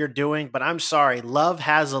what you're doing, but I'm sorry. Love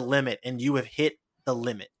has a limit and you have hit the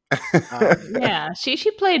limit. Yeah,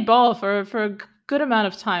 she played ball for a good amount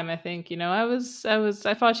of time. I think,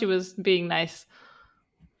 I thought she was being nice.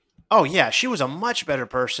 Oh yeah, she was a much better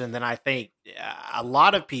person than I think a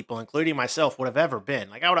lot of people, including myself, would have ever been.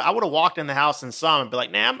 Like I would have walked in the house and saw him and be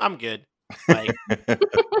like, "Nah, I'm good." Like,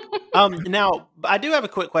 now I do have a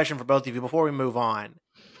quick question for both of you before we move on.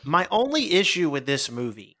 My only issue with this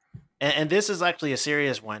movie, and this is actually a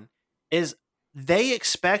serious one, is they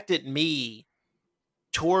expected me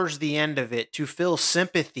towards the end of it to feel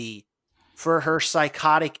sympathy for her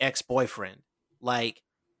psychotic ex-boyfriend. Like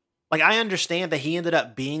I understand that he ended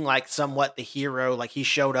up being like somewhat the hero, like he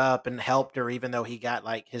showed up and helped her even though he got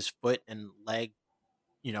like his foot and leg,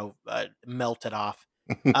 melted off.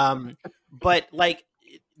 Um but like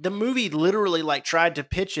the movie literally like tried to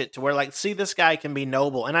pitch it to where like, see, this guy can be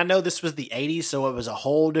noble. And I know this was the 80s, so it was a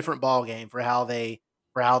whole different ball game for how they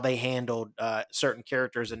handled certain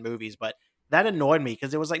characters in movies, but that annoyed me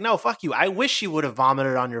because it was like, no, fuck you. I wish you would have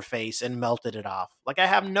vomited on your face and melted it off. Like, I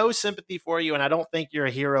have no sympathy for you, and I don't think you're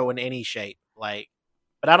a hero in any shape. Like,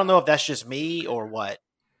 but I don't know if that's just me or what.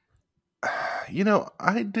 I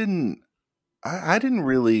didn't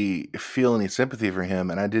really feel any sympathy for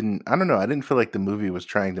him, and I don't know, I didn't feel like the movie was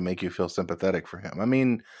trying to make you feel sympathetic for him. I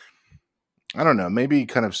mean, I don't know, maybe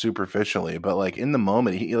kind of superficially, but like in the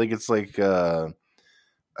moment, he like it's like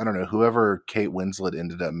I don't know, whoever Kate Winslet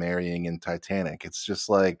ended up marrying in Titanic. It's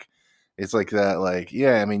like that, like,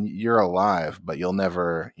 yeah, I mean, you're alive, but you'll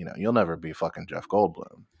never be fucking Jeff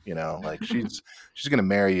Goldblum. Like she's gonna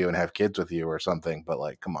marry you and have kids with you or something, but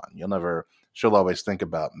like, come on, she'll always think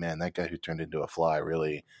about, man, that guy who turned into a fly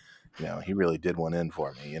really, he really did one in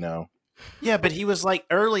for me. Yeah, but he was like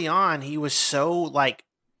early on, he was so like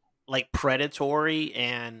predatory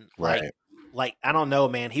and Right. like I don't know,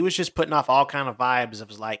 man. He was just putting off all kind of vibes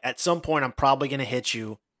of like, at some point I'm probably gonna hit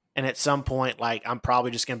you, and at some point like I'm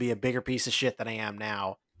probably just gonna be a bigger piece of shit than I am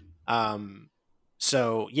now. Um,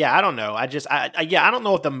 so yeah, I don't know. I don't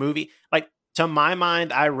know if the movie, like, to my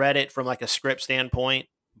mind, I read it from like a script standpoint,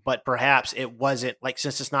 but perhaps it wasn't like,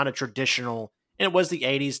 since it's not a traditional, and it was the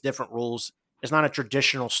 80s, different rules. It's not a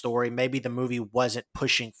traditional story. Maybe the movie wasn't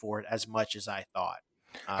pushing for it as much as I thought.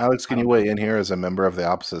 Alex, I can you don't weigh know. in here as a member of the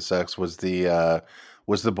opposite sex? Was the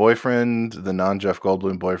boyfriend, the non Jeff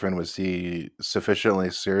Goldblum boyfriend, was he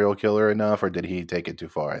sufficiently serial killer enough, or did he take it too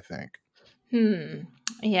far? I think.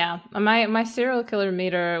 Yeah, my serial killer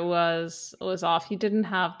meter was off. He didn't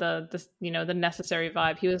have the necessary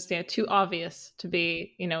vibe. He was too obvious to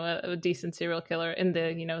be a decent serial killer in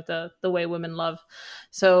the way women love.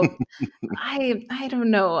 So I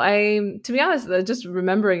don't know. To be honest, just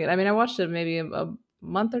remembering it. I mean, I watched it maybe a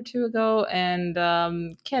month or two ago, and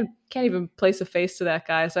can't even place a face to that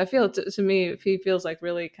guy. So I feel to me, if he feels like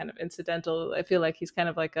really kind of incidental, I feel like he's kind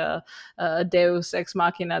of like a Deus ex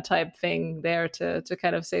machina type thing there to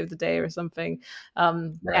kind of save the day or something. I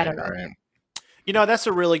don't know. Right. That's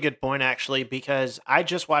a really good point, actually, because I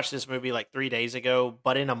just watched this movie like 3 days ago,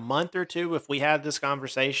 but in a month or two, if we had this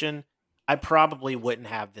conversation, I probably wouldn't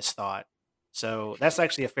have this thought. So that's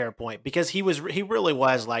actually a fair point, because he really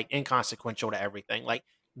was like inconsequential to everything. Like,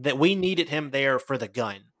 that we needed him there for the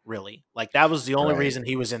gun, really. Like, that was the only Right. reason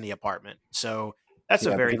he was in the apartment. So that's a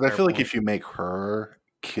Yeah, very because I fair feel like point. if you make her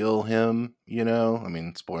kill him, I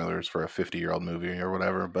mean, spoilers for a 50-year-old movie or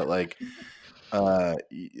whatever, but like,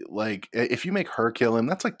 like if you make her kill him,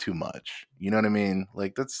 that's like too much. You know what I mean?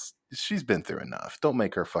 Like, she's been through enough. Don't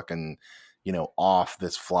make her fucking, off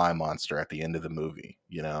this fly monster at the end of the movie.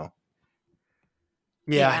 Yeah,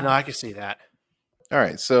 Yeah. no, I can see that. All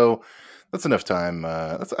right, so that's enough time.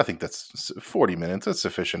 I think that's 40 minutes. That's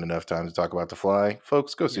sufficient enough time to talk about The Fly.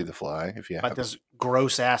 Folks, go see The Fly if you About have. this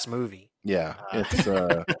gross ass movie. Yeah, it's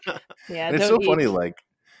Yeah, and it's so don't funny. eat. Like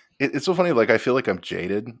it's so funny. Like, I feel like I'm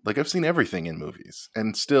jaded. Like, I've seen everything in movies,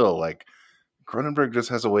 and still, like, Cronenberg just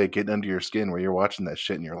has a way of getting under your skin where you're watching that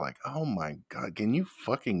shit and you're like, oh my god, can you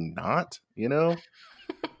fucking not?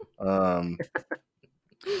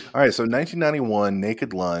 All right, so 1991,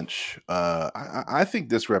 Naked Lunch. I think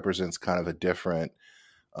this represents kind of a different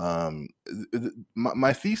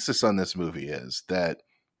My thesis on this movie is that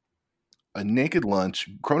A Naked Lunch,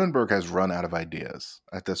 Cronenberg has run out of ideas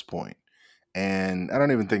at this point. And I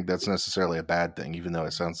don't even think that's necessarily a bad thing, even though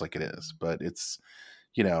it sounds like it is. But it's,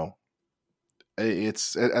 you know,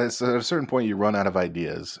 it's at a certain point you run out of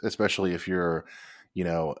ideas, especially if you're,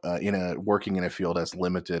 working in a field as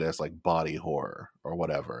limited as like body horror or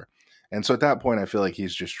whatever. And so at that point, I feel like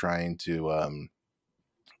he's just trying to,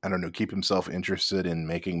 I don't know, keep himself interested in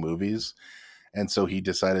making movies. And so he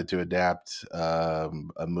decided to adapt a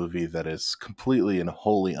movie that is completely and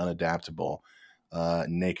wholly unadaptable,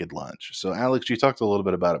 Naked Lunch. So, Alex, you talked a little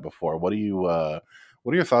bit about it before. What are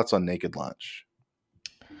your thoughts on Naked Lunch?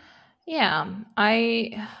 Yeah,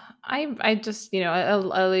 I just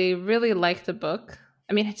I really like the book.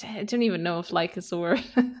 I mean, I don't even know if "like" is the word.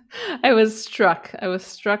 I was struck. I was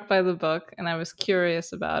struck by the book, and I was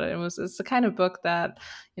curious about it. It's the kind of book that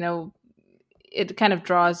you know it kind of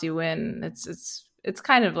draws you in. It's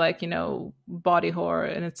kind of like body horror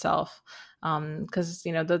in itself, because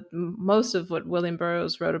the most of what William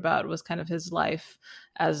Burroughs wrote about was kind of his life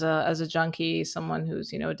as a junkie, someone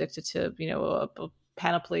who's addicted to a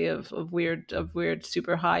panoply of weird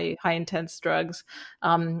super high intense drugs,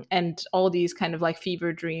 and all these kind of like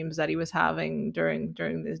fever dreams that he was having during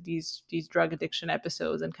these drug addiction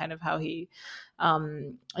episodes, and kind of how he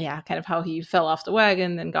kind of how he fell off the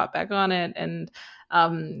wagon and got back on it. And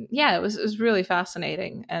it was really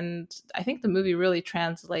fascinating, and I think the movie really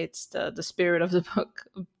translates the spirit of the book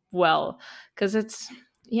well, because it's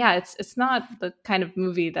not the kind of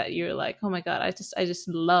movie that you're like, oh my god, I just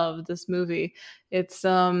love this movie. It's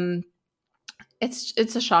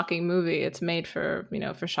it's a shocking movie. It's made for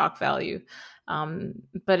for shock value,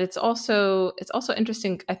 but it's also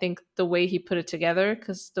interesting. I think the way he put it together,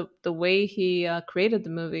 because the way he created the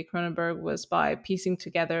movie, Cronenberg, was by piecing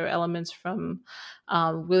together elements from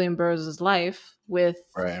William Burroughs' life with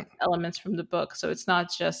Right. elements from the book. So it's not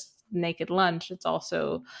just Naked Lunch. It's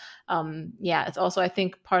also it's also, I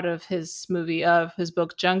think, part of his movie, of his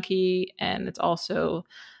book Junkie. And it's also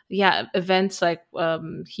events like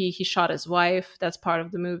he shot his wife. That's part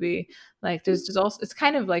of the movie. Like there's also, it's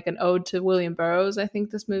kind of like an ode to William Burroughs, I think,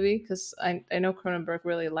 this movie, because I know Cronenberg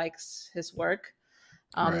really likes his work.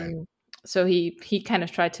 Right. So he kind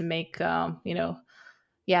of tried to make some,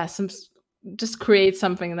 just create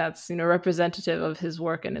something that's representative of his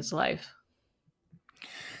work and his life.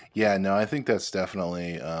 Yeah, no, I think that's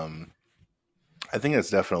definitely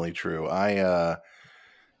true. I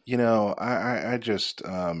just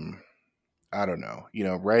I don't know.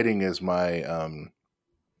 Writing is my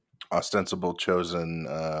ostensible chosen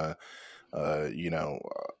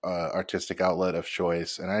artistic outlet of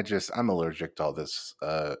choice, and I'm allergic to all this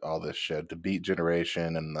shit, the Beat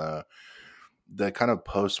Generation and the kind of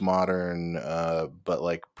postmodern but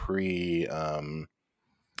like pre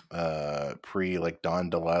like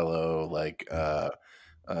Don DeLillo, like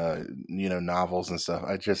novels and stuff.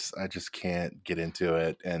 I just can't get into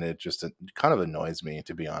it, and it kind of annoys me,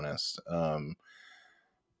 to be honest.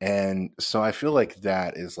 And so I feel like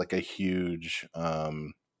that is like a huge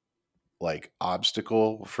like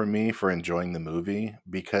obstacle for me for enjoying the movie,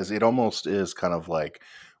 because it almost is kind of like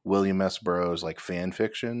William S. Burroughs like fan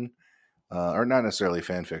fiction, or not necessarily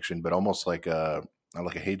fan fiction, but almost like a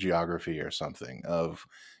hagiography or something of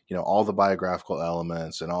all the biographical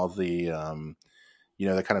elements and all the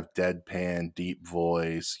the kind of deadpan deep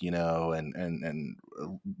voice, and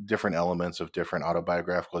different elements of different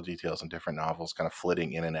autobiographical details and different novels kind of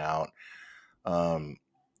flitting in and out.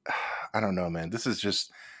 I don't know, man.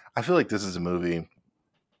 I feel like this is a movie,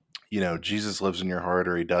 Jesus lives in your heart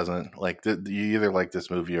or he doesn't. Like you either like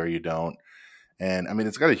this movie or you don't. And I mean,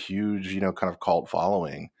 it's got a huge, kind of cult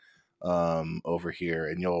following over here,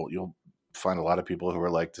 and you'll find a lot of people who are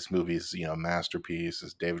like, this movie's masterpiece,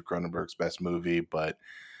 is David Cronenberg's best movie. But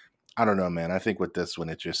I don't know, man. I think with this one,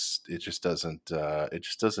 it just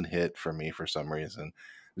doesn't hit for me for some reason.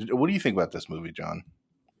 What do you think about this movie, John?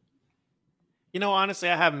 Honestly,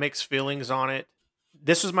 I have mixed feelings on it.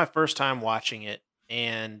 This was my first time watching it,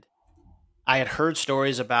 and I had heard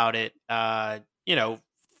stories about it.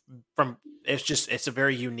 From it's a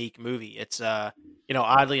very unique movie. It's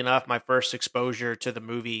oddly enough, my first exposure to the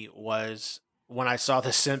movie was when I saw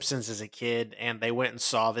The Simpsons as a kid, and they went and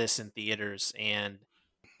saw this in theaters. And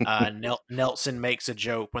Nelson makes a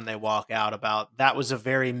joke when they walk out about that was a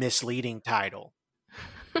very misleading title.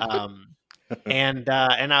 And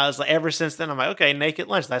I was like, ever since then, I'm like, okay, Naked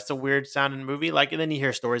Lunch, that's a weird sounding movie. Like, and then you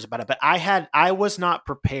hear stories about it, but I was not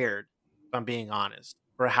prepared, if I'm being honest,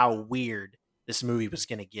 for how weird this movie was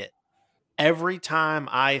going to get. every time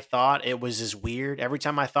I thought it was as weird, every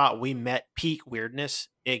time I thought we met peak weirdness,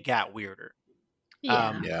 it got weirder. Yeah.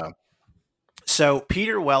 Um, Yeah. so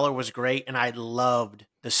Peter Weller was great, and I loved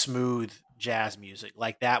the smooth jazz music.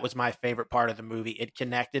 Like that was my favorite part of the movie. It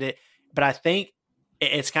connected it, but I think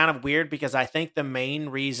it's kind of weird because I think the main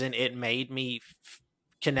reason it made me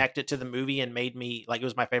connect it to the movie and made me like it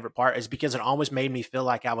was my favorite part is because it almost made me feel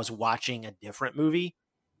like I was watching a different movie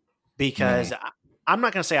because Mm. I'm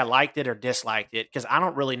not going to say I liked it or disliked it because I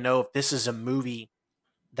don't really know if this is a movie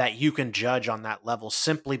that you can judge on that level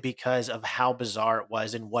simply because of how bizarre it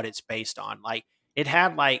was and what it's based on. Like it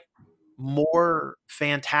had like more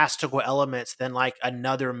fantastical elements than like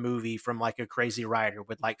another movie from like a crazy writer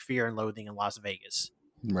with like Fear and Loathing in Las Vegas.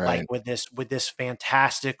 Like Right. with this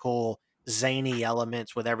fantastical zany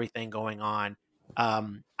elements with everything going on.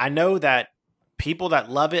 I know that people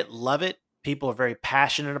that love it love it. People are very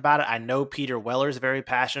passionate about it. I know Peter Weller is very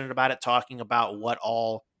passionate about it, talking about what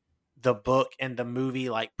all the book and the movie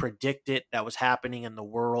like predicted that was happening in the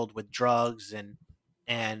world with drugs and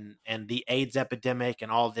the AIDS epidemic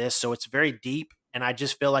and all this. So it's very deep, and I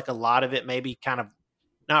just feel like a lot of it maybe kind of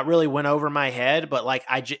not really went over my head, but like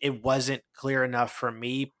it wasn't clear enough for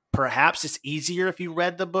me. Perhaps it's easier if you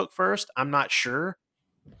read the book first. I'm not sure.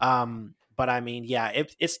 But I mean, yeah,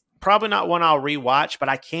 it's probably not one I'll rewatch, but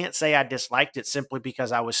I can't say I disliked it simply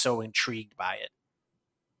because I was so intrigued by it.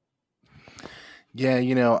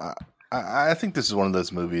 Yeah, I think this is one of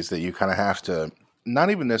those movies that you kind of have to not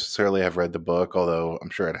even necessarily have read the book, although I'm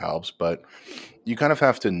sure it helps, but you kind of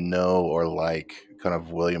have to know or like kind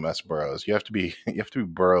of William S. Burroughs. You have to be you have to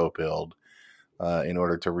be Burrow pilled in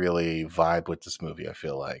order to really vibe with this movie. I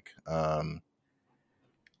feel like, yeah,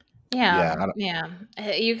 Yeah, I don't, yeah.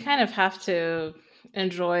 You kind of have to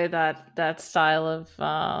enjoy that style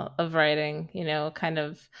of writing, kind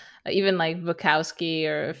of even like Bukowski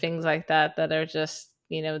or things like that that are just,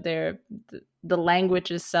 the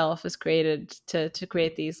language itself is created to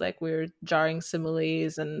create these like weird jarring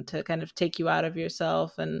similes and to kind of take you out of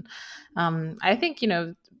yourself. And I think,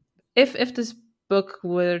 if this book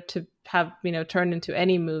were to have turned into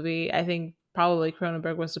any movie, I think probably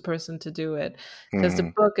Cronenberg was the person to do it, because the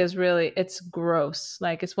mhm. book is really, it's gross.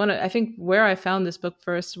 Like it's I think where I found this book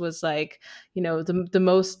first was like, the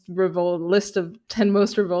most list of 10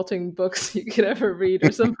 most revolting books you could ever read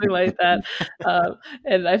or something like that.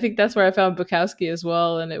 And I think that's where I found Bukowski as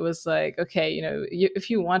well. And it was like, okay, if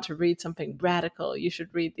you want to read something radical, you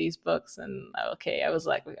should read these books. And okay, I was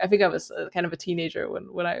like, I think I was kind of a teenager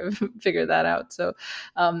when I figured that out. So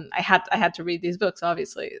I had to read these books,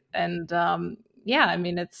 obviously. And yeah, I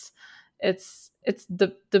mean, it's it's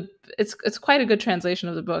quite a good translation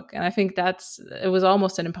of the book, and I think it was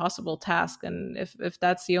almost an impossible task. And if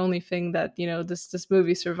that's the only thing that this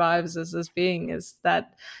movie survives as being, is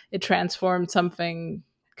that it transformed something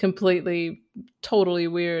completely totally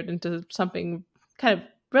weird into something kind of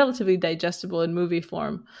relatively digestible in movie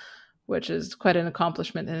form, which is quite an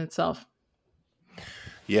accomplishment in itself.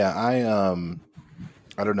 Yeah,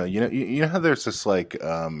 I don't know. You know how there's this like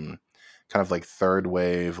kind of like third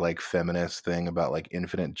wave like feminist thing about like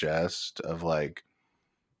Infinite Jest of like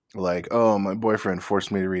oh my boyfriend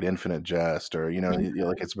forced me to read Infinite Jest, or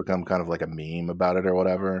like it's become kind of like a meme about it or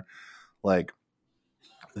whatever. Like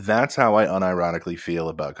that's how I unironically feel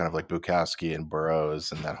about kind of like Bukowski and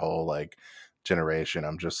Burroughs and that whole like generation.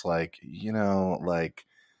 I'm just like, like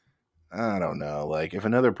I don't know. Like if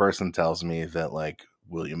another person tells me that like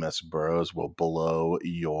William S. Burroughs will blow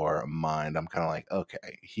your mind, I'm kind of like,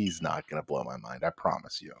 okay, he's not gonna blow my mind. I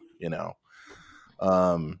promise you.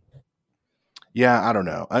 Um, yeah, I don't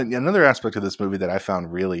know. Another aspect of this movie that I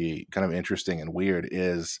found really kind of interesting and weird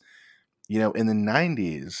is, in the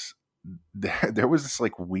 '90s, there was this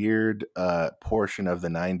like weird portion of the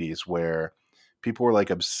 '90s where people were like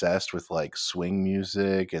obsessed with like swing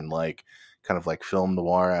music and like kind of like film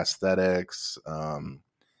noir aesthetics,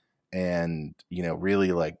 and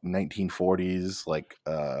really like 1940s like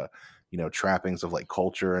trappings of like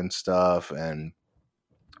culture and stuff. And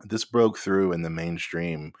this broke through in the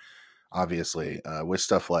mainstream, obviously, with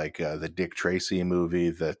stuff like the Dick Tracy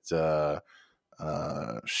movie that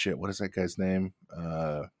shit, what is that guy's name?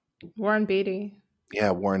 Warren Beatty.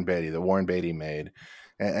 Yeah, Warren Beatty, the Warren Beatty made,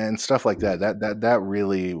 and stuff like that. That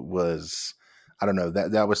really was, I don't know,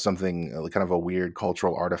 that was something kind of a weird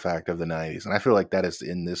cultural artifact of the '90s, and I feel like that is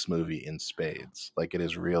in this movie in spades. Like it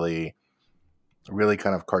is really, really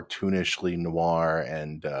kind of cartoonishly noir,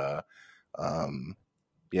 and um,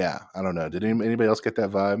 yeah, I don't know. Did anybody else get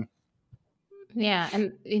that vibe? Yeah,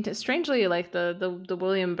 and strangely, like the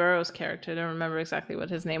William Burroughs character, I don't remember exactly what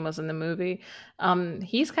his name was in the movie.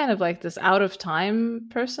 He's kind of like this out of time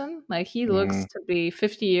person. Like he looks Mhm. to be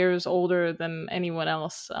 50 years older than anyone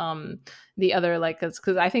else. The other like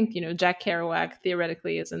because I think Jack Kerouac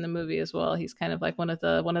theoretically is in the movie as well. He's kind of like one of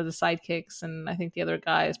the sidekicks, and I think the other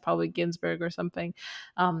guy is probably Ginsberg or something.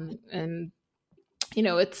 And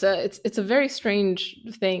it's a very strange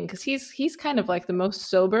thing because he's kind of like the most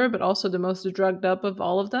sober but also the most drugged up of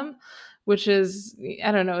all of them, which is,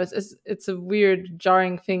 I don't know, it's a weird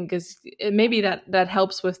jarring thing because maybe that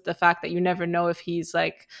helps with the fact that you never know if he's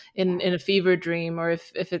like in a fever dream or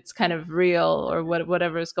if it's kind of real or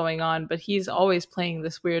whatever is going on, but he's always playing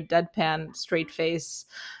this weird deadpan straight face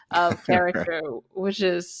character, which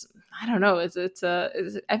is, I don't know, I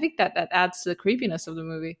think that adds to the creepiness of the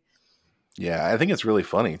movie. Yeah, I think it's really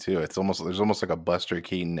funny too. There's almost like a Buster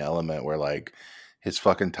Keaton element where like his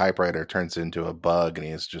fucking typewriter turns into a bug and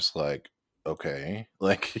he's just like, okay.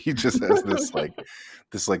 Like he just has this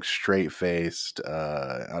straight faced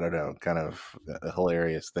I don't know, kind of a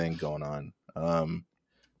hilarious thing going on.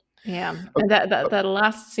 Yeah, o- and that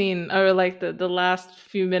last scene, or like the last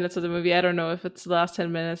few minutes of the movie, I don't know if it's the last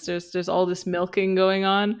 10 minutes. There's all this milking going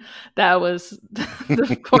on. That was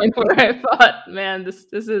the point where I thought, man, this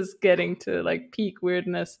is getting to like peak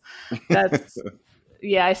weirdness. That's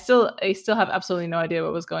Yeah. I still have absolutely no idea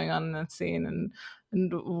what was going on in that scene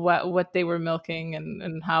and what they were milking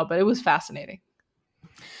and how, but it was fascinating.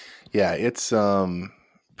 yeah, it's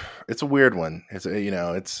a weird one. It's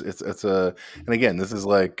a, it's a, and again, this is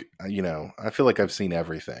like, I feel like I've seen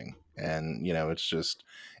everything, and it's just,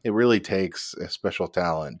 it really takes a special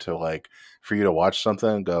talent to like for you to watch something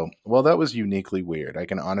and go, well, that was uniquely weird. I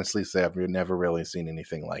can honestly say I've never really seen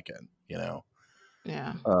anything like it.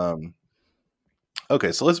 Yeah. Um,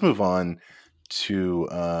 okay, so let's move on to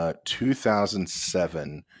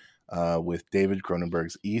 2007 with David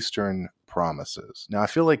Cronenberg's Eastern Promises. Now, I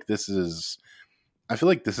feel like this is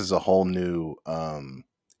a whole new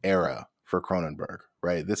era for Cronenberg,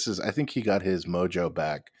 right? I think he got his mojo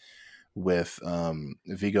back with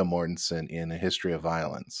Viggo Mortensen in A History of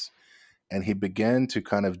Violence. And he began to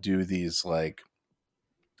kind of do these like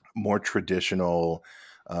more traditional,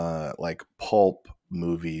 like pulp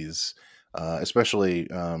movies, especially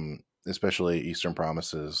Eastern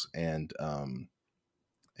Promises and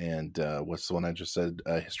what's the one I just said,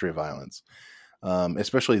 History of Violence,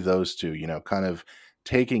 especially those two, kind of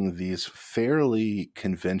taking these fairly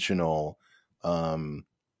conventional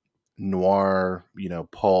noir,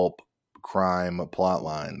 pulp crime plot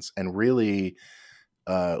lines and really,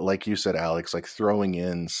 like you said, Alex, like throwing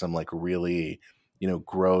in some like really,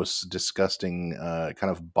 gross, disgusting, kind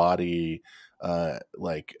of body,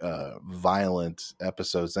 violent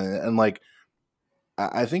episodes. And like,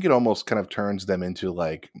 I think it almost kind of turns them into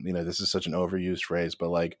like, this is such an overused phrase, but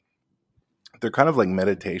like, they're kind of like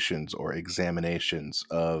meditations or examinations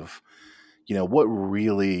of what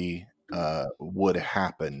really would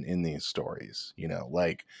happen in these stories.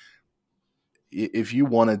 Like if you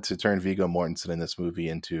wanted to turn Viggo Mortensen in this movie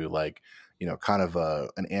into like kind of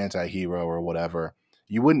an anti-hero or whatever,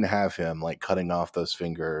 you wouldn't have him like cutting off those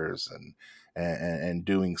fingers and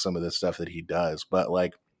doing some of the stuff that he does, but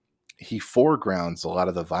like he foregrounds a lot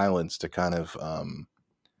of the violence to kind of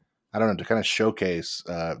I don't know, to kind of showcase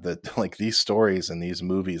that like these stories and these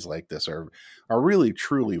movies like this are really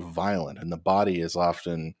truly violent, and the body is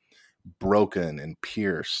often broken and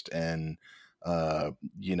pierced and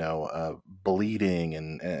bleeding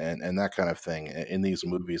and that kind of thing in these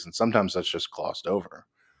movies, and sometimes that's just glossed over.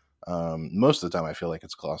 Most of the time, I feel like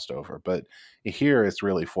it's glossed over, but here it's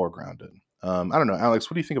really foregrounded. I don't know, Alex,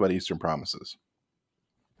 what do you think about Eastern Promises?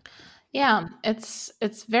 Yeah, it's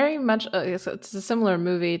very much it's a similar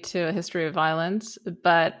movie to A History of Violence,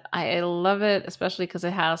 but I love it especially because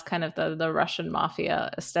it has kind of the Russian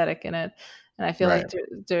mafia aesthetic in it, and I feel like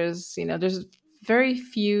Right. there's very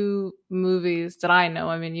few movies that I know.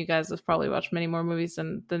 I mean, you guys have probably watched many more movies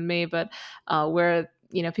than me, but where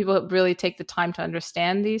people really take the time to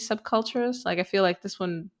understand these subcultures. Like I feel like this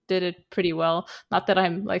one did it pretty well. Not that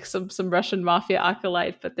I'm like some Russian mafia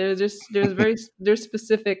acolyte, but there's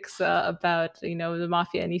specifics about the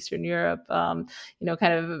mafia in Eastern Europe. Kind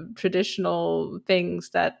of traditional things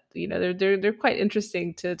that they're quite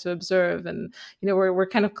interesting to observe, and we're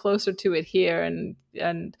kind of closer to it here, and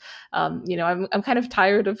I'm kind of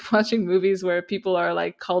tired of watching movies where people are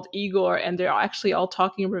like called Igor and they're actually all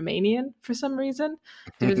talking Romanian for some reason.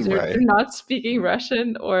 They're Right. not speaking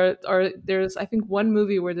Russian, or there's I think one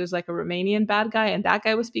movie where there's like a Romanian bad guy and that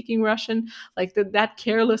guy was speaking Russian. Like that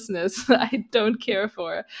carelessness, I don't care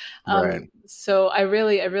for. Right. So I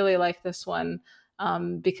really like this one.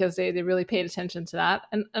 Because they really paid attention to that,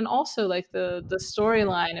 and also like the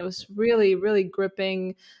storyline, it was really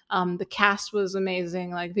gripping. The cast was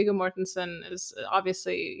amazing. Like Viggo Mortensen is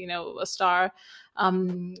obviously, you know, a star.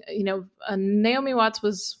 Naomi Watts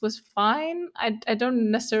was fine. I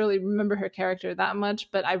don't necessarily remember her character that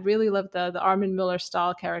much, but I really love the Armin Miller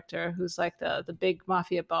Stahl character, who's like the big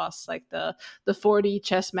mafia boss, like the 4D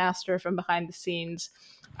chess master from behind the scenes.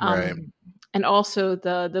 Right. And also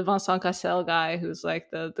the Vincent Cassel guy, who's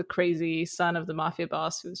like the crazy son of the mafia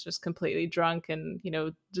boss, who's just completely drunk and, you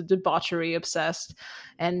know, debauchery obsessed.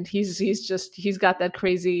 And he's got that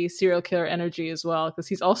crazy serial killer energy as well, because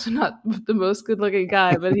he's also not the most good looking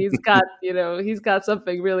guy, but he's got, you know, he's got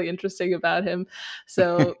something really interesting about him.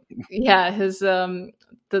 So yeah, his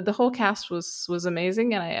the whole cast was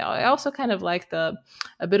amazing, and I also kind of like a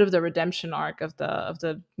bit of the redemption arc of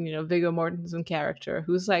the you know, Viggo Mortensen character,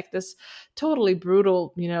 who's like this totally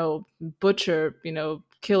brutal, you know, butcher, you know,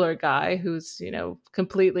 killer guy who's, you know,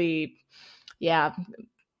 completely, yeah,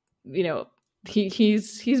 you know,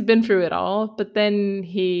 he's been through it all, but then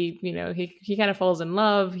he kind of falls in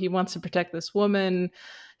love. He wants to protect this woman.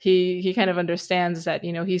 He kind of understands that,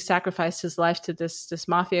 you know, he sacrificed his life to this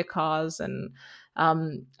mafia cause, and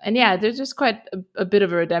yeah, there's just quite a bit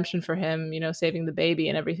of a redemption for him, you know, saving the baby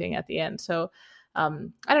and everything at the end. So I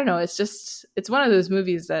don't know, it's one of those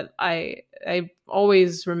movies that I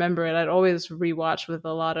always remember, and I'd always rewatch with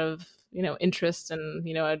a lot of, you know, interest, and,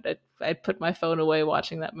 you know, I'd put my phone away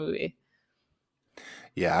watching that movie.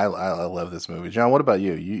 Yeah, I love this movie. John, what about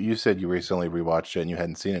you? You said you recently rewatched it and you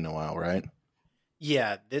hadn't seen it in a while, right?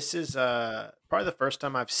 Yeah, this is probably the first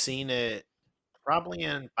time I've seen it, probably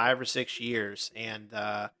in 5 or 6 years, and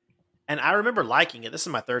I remember liking it. This is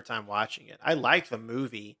my third time watching it. I liked the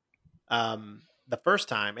movie the first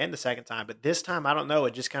time and the second time, but this time, I don't know,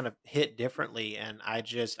 it just kind of hit differently, and I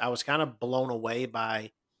was kind of blown away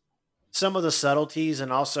by some of the subtleties,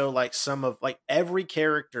 and also like some of like every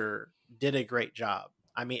character did a great job.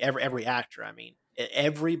 I mean, every actor. I mean,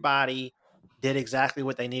 everybody did exactly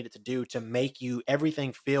what they needed to do to make you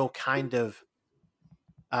everything feel kind of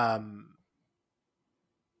um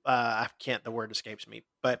I can't, the word escapes me,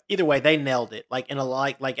 but either way, they nailed it. Like in a,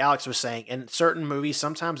 like Alex was saying, in certain movies,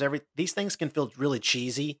 sometimes these things can feel really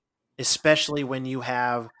cheesy, especially when you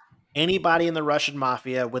have anybody in the Russian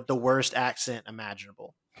mafia with the worst accent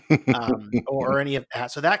imaginable, or any of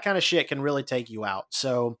that. So that kind of shit can really take you out.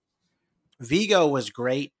 So Vigo was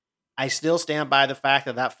great. I still stand by the fact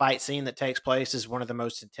that that fight scene that takes place is one of the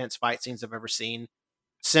most intense fight scenes I've ever seen,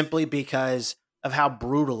 simply because of how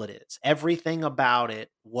brutal it is. Everything about it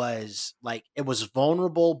was like, it was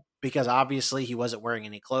vulnerable because obviously he wasn't wearing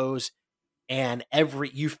any clothes, and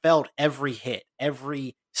you felt every hit,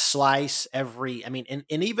 every slice, I mean, and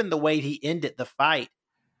even the way he ended the fight,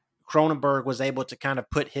 Cronenberg was able to kind of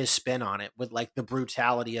put his spin on it with like the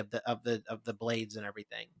brutality of the blades and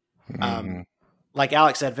everything. Mhm. Like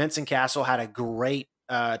Alex said, Vincent Castle had a great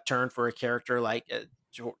turn for a character. Like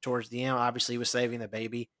towards the end, obviously he was saving the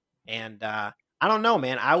baby, and I don't know,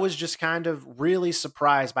 man. I was just kind of really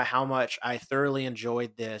surprised by how much I thoroughly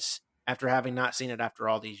enjoyed this after having not seen it after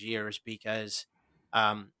all these years. Because,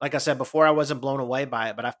 like I said before, I wasn't blown away by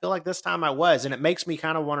it, but I feel like this time I was, and it makes me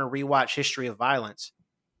kind of want to rewatch History of Violence,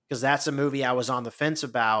 because that's a movie I was on the fence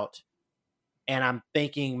about. And I'm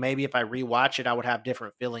thinking maybe if I rewatch it, I would have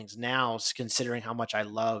different feelings now, considering how much I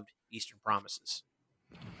loved Eastern Promises.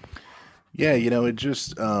 Yeah, you know, it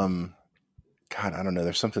just God, I don't know.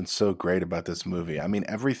 There's something so great about this movie. I mean,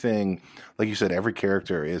 everything, like you said, every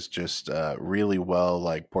character is just really well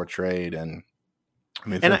like portrayed, and I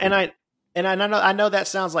mean, I know that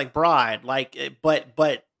sounds like broad, like,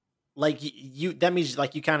 but like you, that means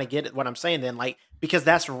like you kind of get what I'm saying then, like, because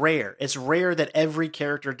that's rare. It's rare that every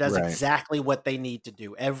character does right, exactly what they need to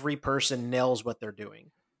do. Every person nails what they're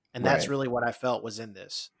doing, and that's right. really what I felt was in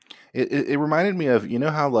this. It reminded me of, you know,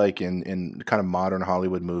 how like in kind of modern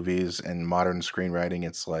Hollywood movies and modern screenwriting,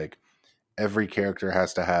 it's like every character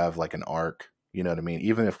has to have like an arc. You know what I mean?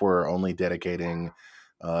 Even if we're only dedicating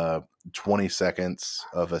 20 seconds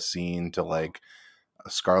of a scene to like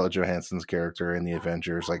Scarlett Johansson's character in the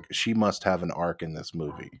Avengers, like she must have an arc in this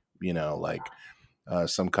movie. You know, like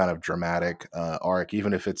some kind of dramatic arc,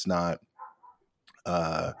 even if it's not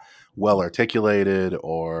well articulated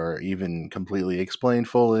or even completely explained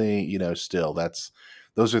fully. You know, still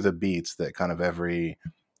those are the beats that kind of every,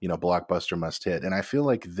 you know, blockbuster must hit. And I feel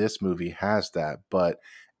like this movie has that, but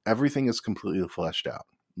everything is completely fleshed out.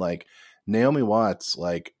 Like Naomi Watts,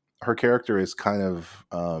 like her character is kind of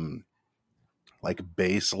like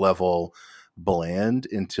base level bland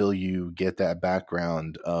until you get that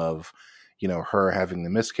background of, you know, her having the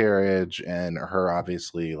miscarriage and her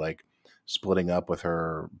obviously like splitting up with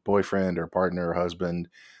her boyfriend or partner or husband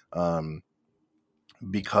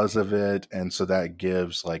because of it. And so that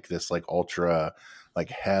gives like this like ultra like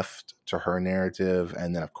heft to her narrative.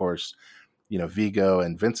 And then of course, you know, Vigo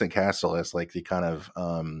and Vincent Castle as like the kind of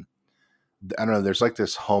I don't know, there's like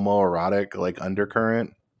this homoerotic like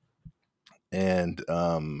undercurrent, and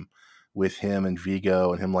with him and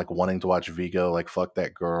Vigo and him like wanting to watch Vigo like fuck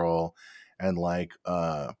that girl, and like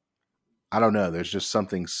I don't know, there's just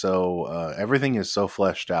something so everything is so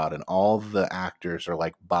fleshed out and all the actors are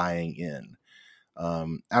like buying in. I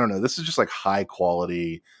don't know, this is just like high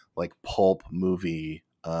quality like pulp movie,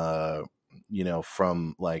 you know,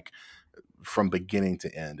 from beginning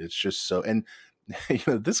to end. It's just so, and you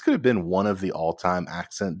know, this could have been one of the all-time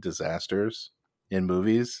accent disasters in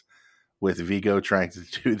movies, with Vigo trying to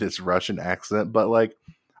do this Russian accent, but like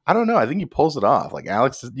I don't know, I think he pulls it off. Like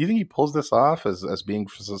Alex, do you think he pulls this off as being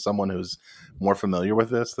someone who's more familiar with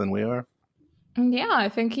this than we are? Yeah, I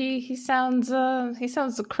think he sounds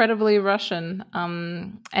incredibly Russian.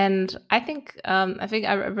 And I think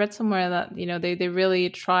I read somewhere that, you know, they really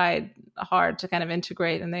tried hard to kind of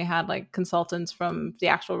integrate, and they had like consultants from the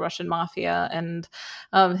actual Russian mafia, and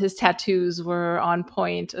his tattoos were on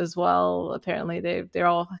point as well. Apparently, they're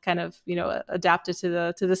all kind of, you know, adapted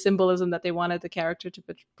to the symbolism that they wanted the character to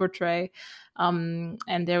portray. And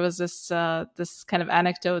there was this kind of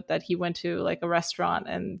anecdote that he went to like a restaurant,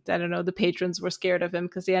 and I don't know, the patrons were scared of him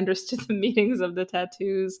because they understood the meanings of the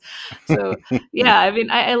tattoos. So yeah, I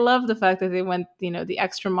mean, I love the fact that they went, you know, the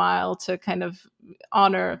extra mile to kind of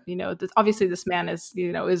honor, you know, this, obviously this man is,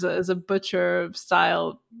 you know, is a butcher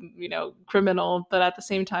style, you know, criminal, but at the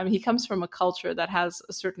same time he comes from a culture that has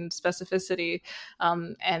a certain specificity,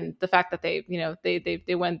 and the fact that they, you know, they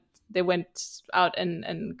went out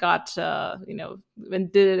and got, you know,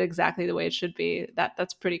 and did it exactly the way it should be.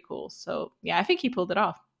 That's pretty cool. So yeah, I think he pulled it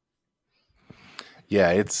off. Yeah,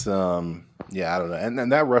 it's yeah, I don't know.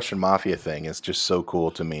 And that Russian mafia thing is just so cool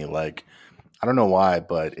to me. Like I don't know why,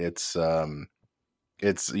 but it's,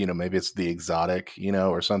 you know, maybe it's the exotic, you know,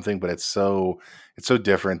 or something, but it's so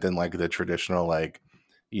different than like the traditional like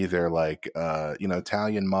either like you know,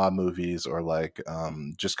 Italian mob movies or like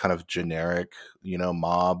just kind of generic, you know,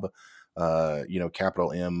 mob, you know,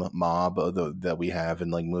 capital M mob that we have in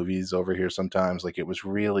like movies over here sometimes. Like it was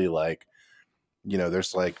really like, you know,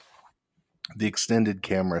 there's like the extended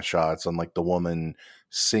camera shots on like the woman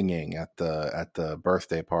singing at the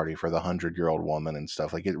birthday party for the 100-year-old woman and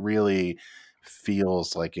stuff. Like it really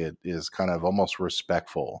feels like it is kind of almost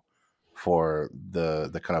respectful for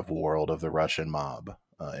the kind of world of the Russian mob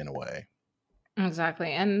in a way.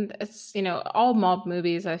 Exactly. And it's, you know, all mob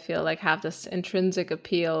movies I feel like have this intrinsic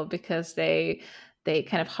appeal because they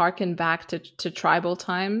kind of harken back to tribal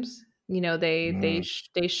times. You know, Mm,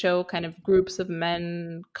 they show kind of groups of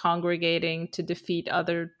men congregating to defeat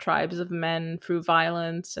other tribes of men through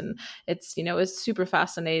violence, and it's, you know, it's super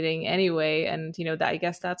fascinating anyway. And you know, that I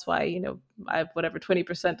guess that's why, you know, I whatever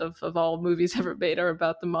 20% of all movies ever made are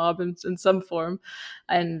about the mob in some form.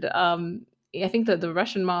 And I think that the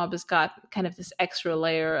Russian mob has got kind of this extra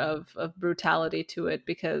layer of brutality to it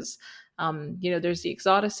because, you know, there's the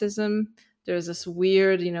exoticism, there's this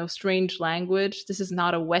weird, you know, strange language. This is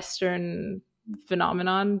not a Western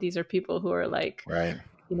phenomenon. These are people who are like, right.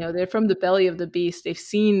 you know, they're from the belly of the beast. They've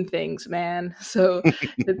seen things, man. So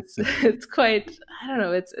it's quite, I don't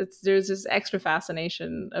know. It's there's this extra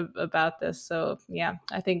fascination about this. So yeah,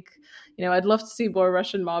 I think, you know, I'd love to see more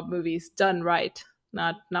Russian mob movies done right,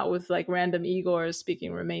 not with like random Igors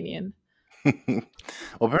speaking Romanian. Well,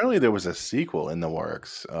 apparently there was a sequel in the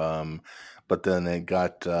works, but then it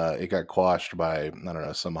got quashed by, I don't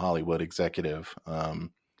know, some Hollywood executive.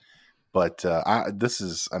 But I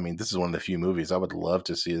mean, this is one of the few movies I would love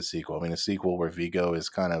to see a sequel. I mean, a sequel where Vigo is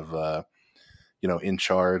kind of, you know, in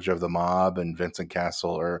charge of the mob, and Vincent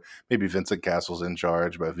Castle, or maybe Vincent Castle's in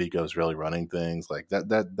charge, but Vigo's really running things. Like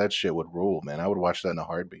that shit would rule, man. I would watch that in a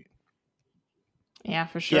heartbeat. Yeah,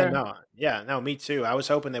 for sure. Yeah, no, me too. I was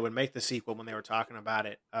hoping they would make the sequel when they were talking about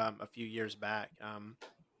it a few years back.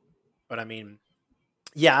 But I mean,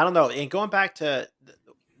 yeah, I don't know. And going back to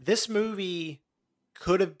this movie,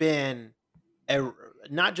 could have been a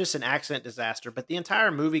not just an accident disaster, but the entire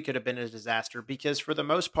movie could have been a disaster because for the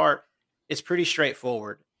most part, it's pretty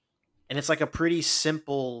straightforward and it's like a pretty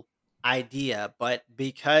simple idea, but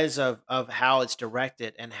because of how it's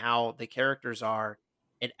directed and how the characters are,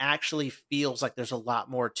 it actually feels like there's a lot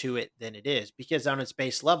more to it than it is because on its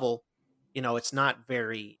base level, you know, it's not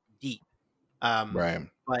very deep. Right.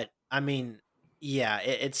 But I mean, yeah,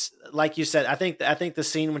 it's like you said. I think the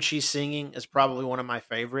scene when she's singing is probably one of my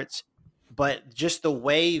favorites. But just the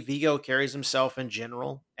way Vigo carries himself in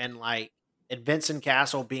general, and like and Vincent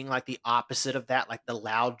Castle being like the opposite of that, like the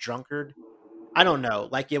loud drunkard. I don't know.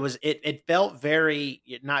 Like it felt very,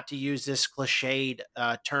 not to use this cliched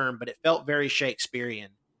term, but it felt very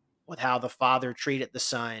Shakespearean with how the father treated the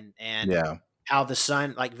son, and Yeah. how the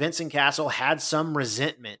son, like Vincent Castle, had some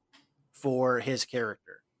resentment for his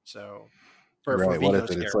character. So for Right. What is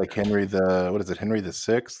Vigo's it? It's like character. What is it? Henry the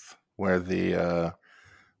Sixth, where the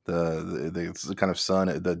kind of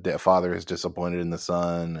son, father is disappointed in the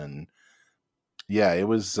son, and yeah, it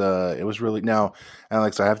was really now,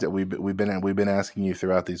 Alex. I have to. We've been asking you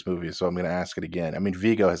throughout these movies, so I'm going to ask it again. I mean,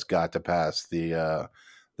 Vigo has got to pass the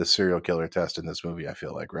serial killer test in this movie. I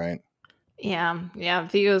feel like, right? Yeah, yeah.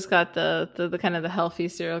 Vigo's got the kind of the healthy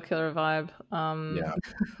serial killer vibe. Yeah.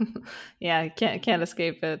 Yeah, can't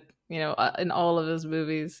escape it. In all of his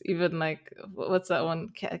movies, even like what's that one,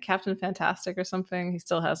 Captain Fantastic or something. He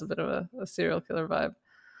still has a bit of a serial killer vibe.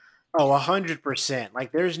 Oh, 100%.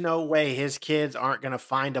 Like, there's no way his kids aren't gonna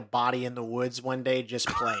find a body in the woods one day just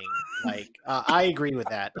playing. Like, I agree with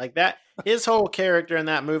that. Like that, his whole character in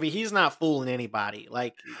that movie, he's not fooling anybody.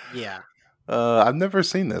 Like, yeah. I've never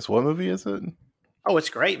seen this. What movie is it? Oh, it's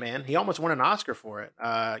great, man. He almost won an Oscar for it.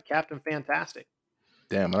 Captain Fantastic.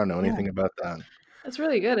 Damn, I don't know Yeah. anything about that. It's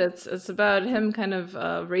really good. It's about him kind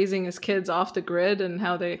of raising his kids off the grid and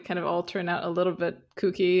how they kind of all turn out a little bit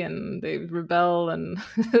kooky and they rebel, and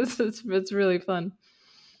it's really fun.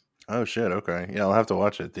 Oh shit. Okay. Yeah, I'll have to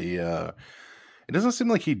watch it. It doesn't seem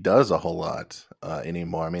like he does a whole lot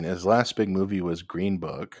anymore. I mean, his last big movie was Green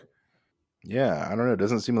Book. Yeah, I don't know. It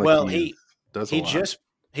doesn't seem like Well, does a he lot. just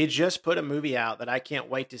he just put a movie out that I can't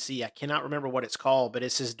wait to see. I cannot remember what it's called, but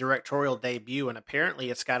it's his directorial debut, and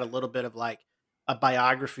apparently it's got a little bit of like a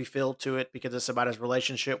biography feel to it because it's about his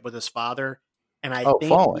relationship with his father. And I Oh, think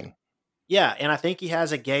Falling. yeah, and I think he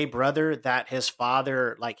has a gay brother that his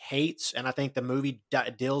father like hates, and I think the movie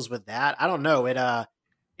deals with that. I don't know.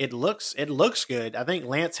 It looks good. I think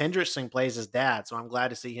Lance Hendrickson plays his dad, so I'm glad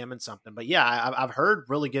to see him in something. But yeah, I've heard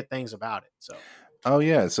really good things about it. So Oh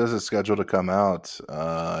yeah, it says it's scheduled to come out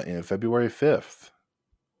in February 5th.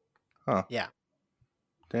 Huh. yeah.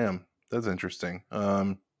 Damn, that's interesting.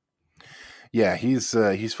 Yeah, he's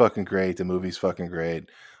fucking great. The movie's fucking great.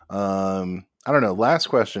 I don't know. Last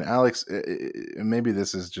question, Alex. Maybe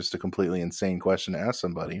this is just a completely insane question to ask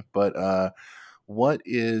somebody, but have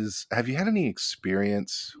you had any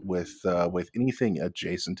experience with anything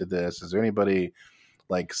adjacent to this? Is there anybody,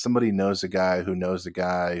 like somebody knows a guy who knows a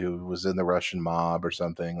guy who was in the Russian mob or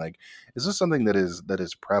something? Like, is this something that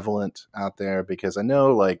is prevalent out there? Because I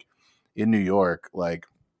know, like in New York, like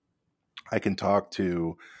I can talk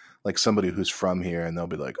to like somebody who's from here, and they'll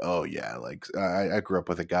be like, "Oh yeah, like I grew up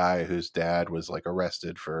with a guy whose dad was like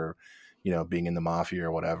arrested for, being in the mafia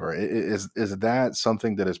or whatever." Is that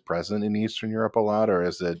something that is present in Eastern Europe a lot, or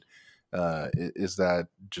is that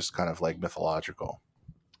just kind of like mythological?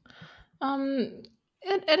 Um,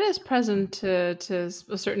 it is present to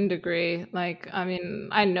a certain degree. Like, I mean,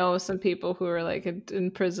 I know some people who are like in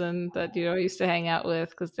prison that I used to hang out with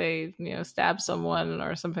because they stabbed someone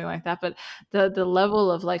or something like that. But the level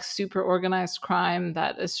of like super organized crime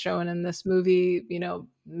that is shown in this movie,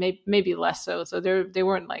 maybe less so. So they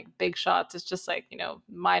weren't like big shots. It's just like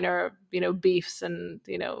minor beefs and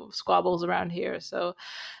squabbles around here. So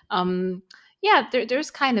yeah,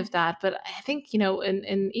 there's kind of that, but I think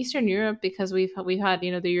in Eastern Europe, because we've had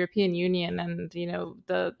the European Union, and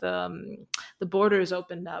the borders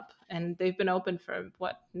opened up, and they've been open for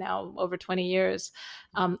what now over 20 years.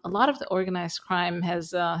 A lot of the organized crime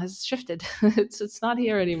has shifted. It's not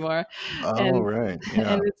here anymore, Oh and right, and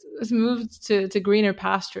yeah, it's moved to greener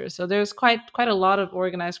pastures. So there's quite a lot of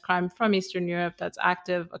organized crime from Eastern Europe that's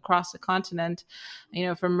active across the continent,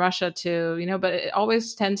 from Russia to, but it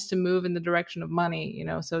always tends to move in the direction of money,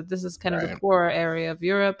 so this is kind of the right, poorer area of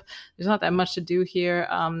Europe. There's not that much to do here.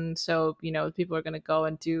 So, people are going to go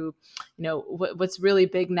and do, what's really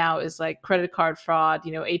big now is like credit card fraud,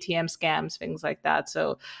 ATM scams, things like that.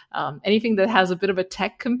 So anything that has a bit of a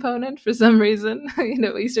tech component for some reason,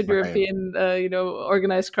 Eastern right. European,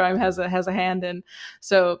 organized crime has a hand in.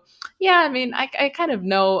 So yeah, I mean, I kind of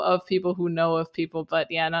know of people who know of people, but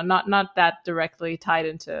yeah, no, not that directly tied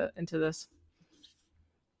into this.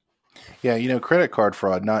 Yeah, credit card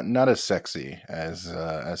fraud not as sexy as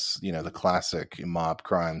the classic mob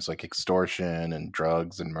crimes like extortion and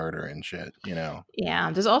drugs and murder and shit.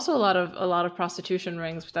 Yeah, there's also a lot of prostitution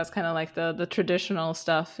rings, but that's kind of like the traditional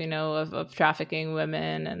stuff, of trafficking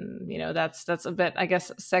women, and that's a bit, I guess,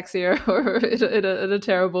 sexier or in a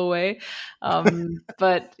terrible way.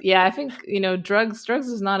 But yeah, I think drugs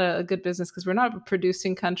is not a good business because we're not a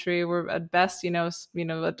producing country. We're at best,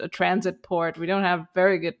 a transit port. We don't have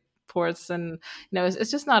very good ports, and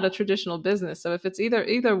it's just not a traditional business. So if it's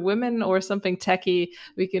either women or something techie,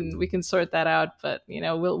 we can sort that out. But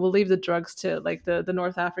we'll leave the drugs to like the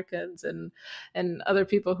North Africans and other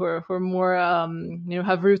people who are more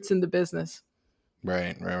have roots in the business.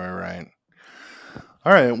 Right.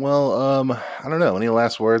 All right. Well, I don't know. Any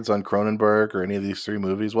last words on Cronenberg or any of these three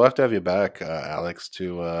movies? We'll have to have you back, Alex,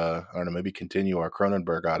 to I don't know, maybe continue our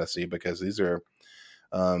Cronenberg Odyssey, because these are.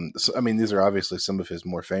 These are obviously some of his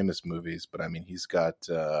more famous movies, but he's got,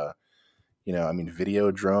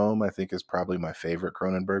 Videodrome, I think, is probably my favorite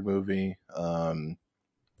Cronenberg movie. I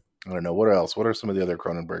don't know. What else? What are some of the other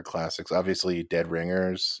Cronenberg classics? Obviously, Dead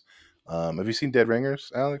Ringers. Have you seen Dead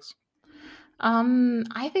Ringers, Alex?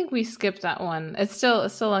 I think we skipped that one. It's still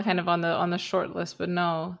kind of on the short list, but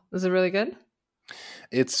no. Is it really good?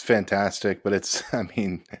 It's fantastic, but it's,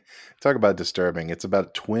 talk about disturbing. It's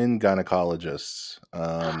about twin gynecologists.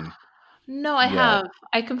 No, I have.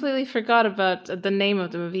 I completely forgot about the name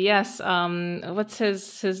of the movie. Yes. What's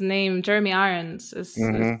his name? Jeremy Irons.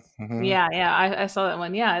 Yeah. I saw that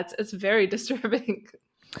one. Yeah, it's very disturbing.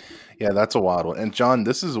 Yeah, that's a wild one. And John,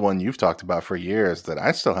 this is one you've talked about for years that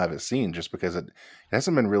I still haven't seen, just because it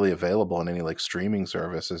hasn't been really available in any like streaming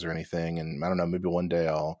services or anything. And I don't know, maybe one day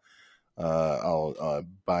I'll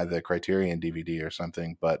buy the Criterion DVD or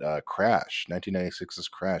something. But Crash, 1996's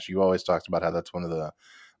Crash. You always talked about how that's one of the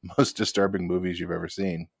most disturbing movies you've ever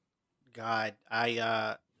seen. God,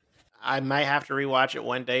 I might have to rewatch it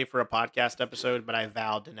one day for a podcast episode, but I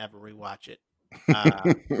vowed to never rewatch it.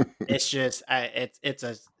 It's just it's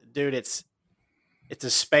a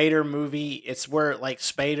Spader movie. It's where like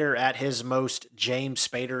Spader at his most James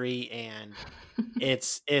Spadery, and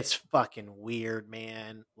it's fucking weird,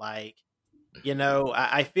 man. Like,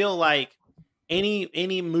 I feel like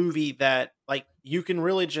any movie that like you can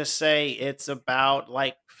really just say it's about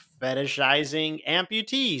like fetishizing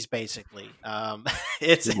amputees, basically.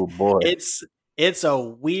 It's oh boy. It's a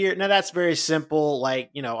weird. Now that's very simple.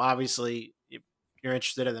 Like, obviously if you're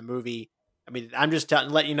interested in the movie, I'm just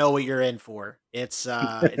letting you know what you're in for. It's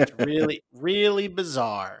really, really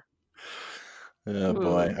bizarre. Oh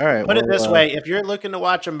boy. All right. Put it this way. If you're looking to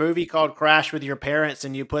watch a movie called Crash with your parents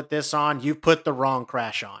and you put this on, you put the wrong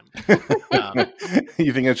Crash on.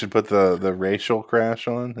 You think I should put the racial Crash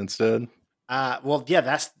on instead? Well, yeah,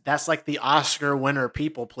 that's like the Oscar winner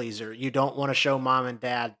people pleaser. You don't want to show mom and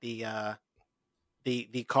dad the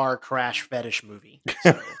car crash fetish movie.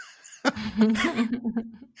 So.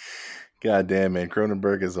 God damn, man.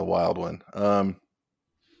 Cronenberg is a wild one.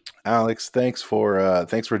 Alex, thanks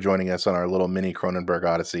for joining us on our little mini Cronenberg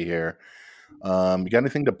Odyssey here. You got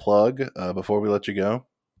anything to plug before we let you go?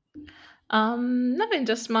 Nothing,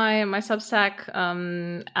 just my Substack,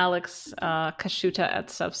 Alex Kashuta at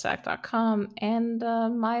substack.com, and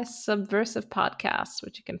my Subversive podcast,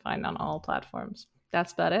 which you can find on all platforms.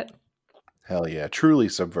 That's about it. Hell yeah, truly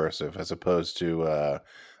subversive, as opposed to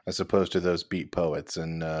those beat poets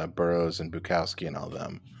and Burroughs and Bukowski and all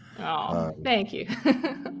them. Oh, thank you.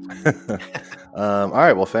 All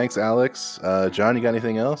right, well, thanks, Alex. John, you got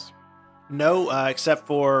anything else? No, except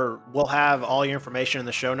for we'll have all your information in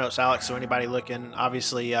the show notes, Alex. So anybody looking,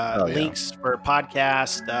 obviously, links for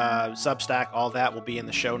podcast, Substack, all that will be in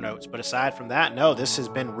the show notes. But aside from that, no, this has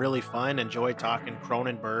been really fun. Enjoyed talking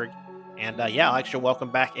Cronenberg. And Alex, you're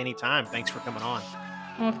welcome back anytime. Thanks for coming on.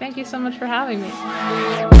 Well, thank you so much for having me.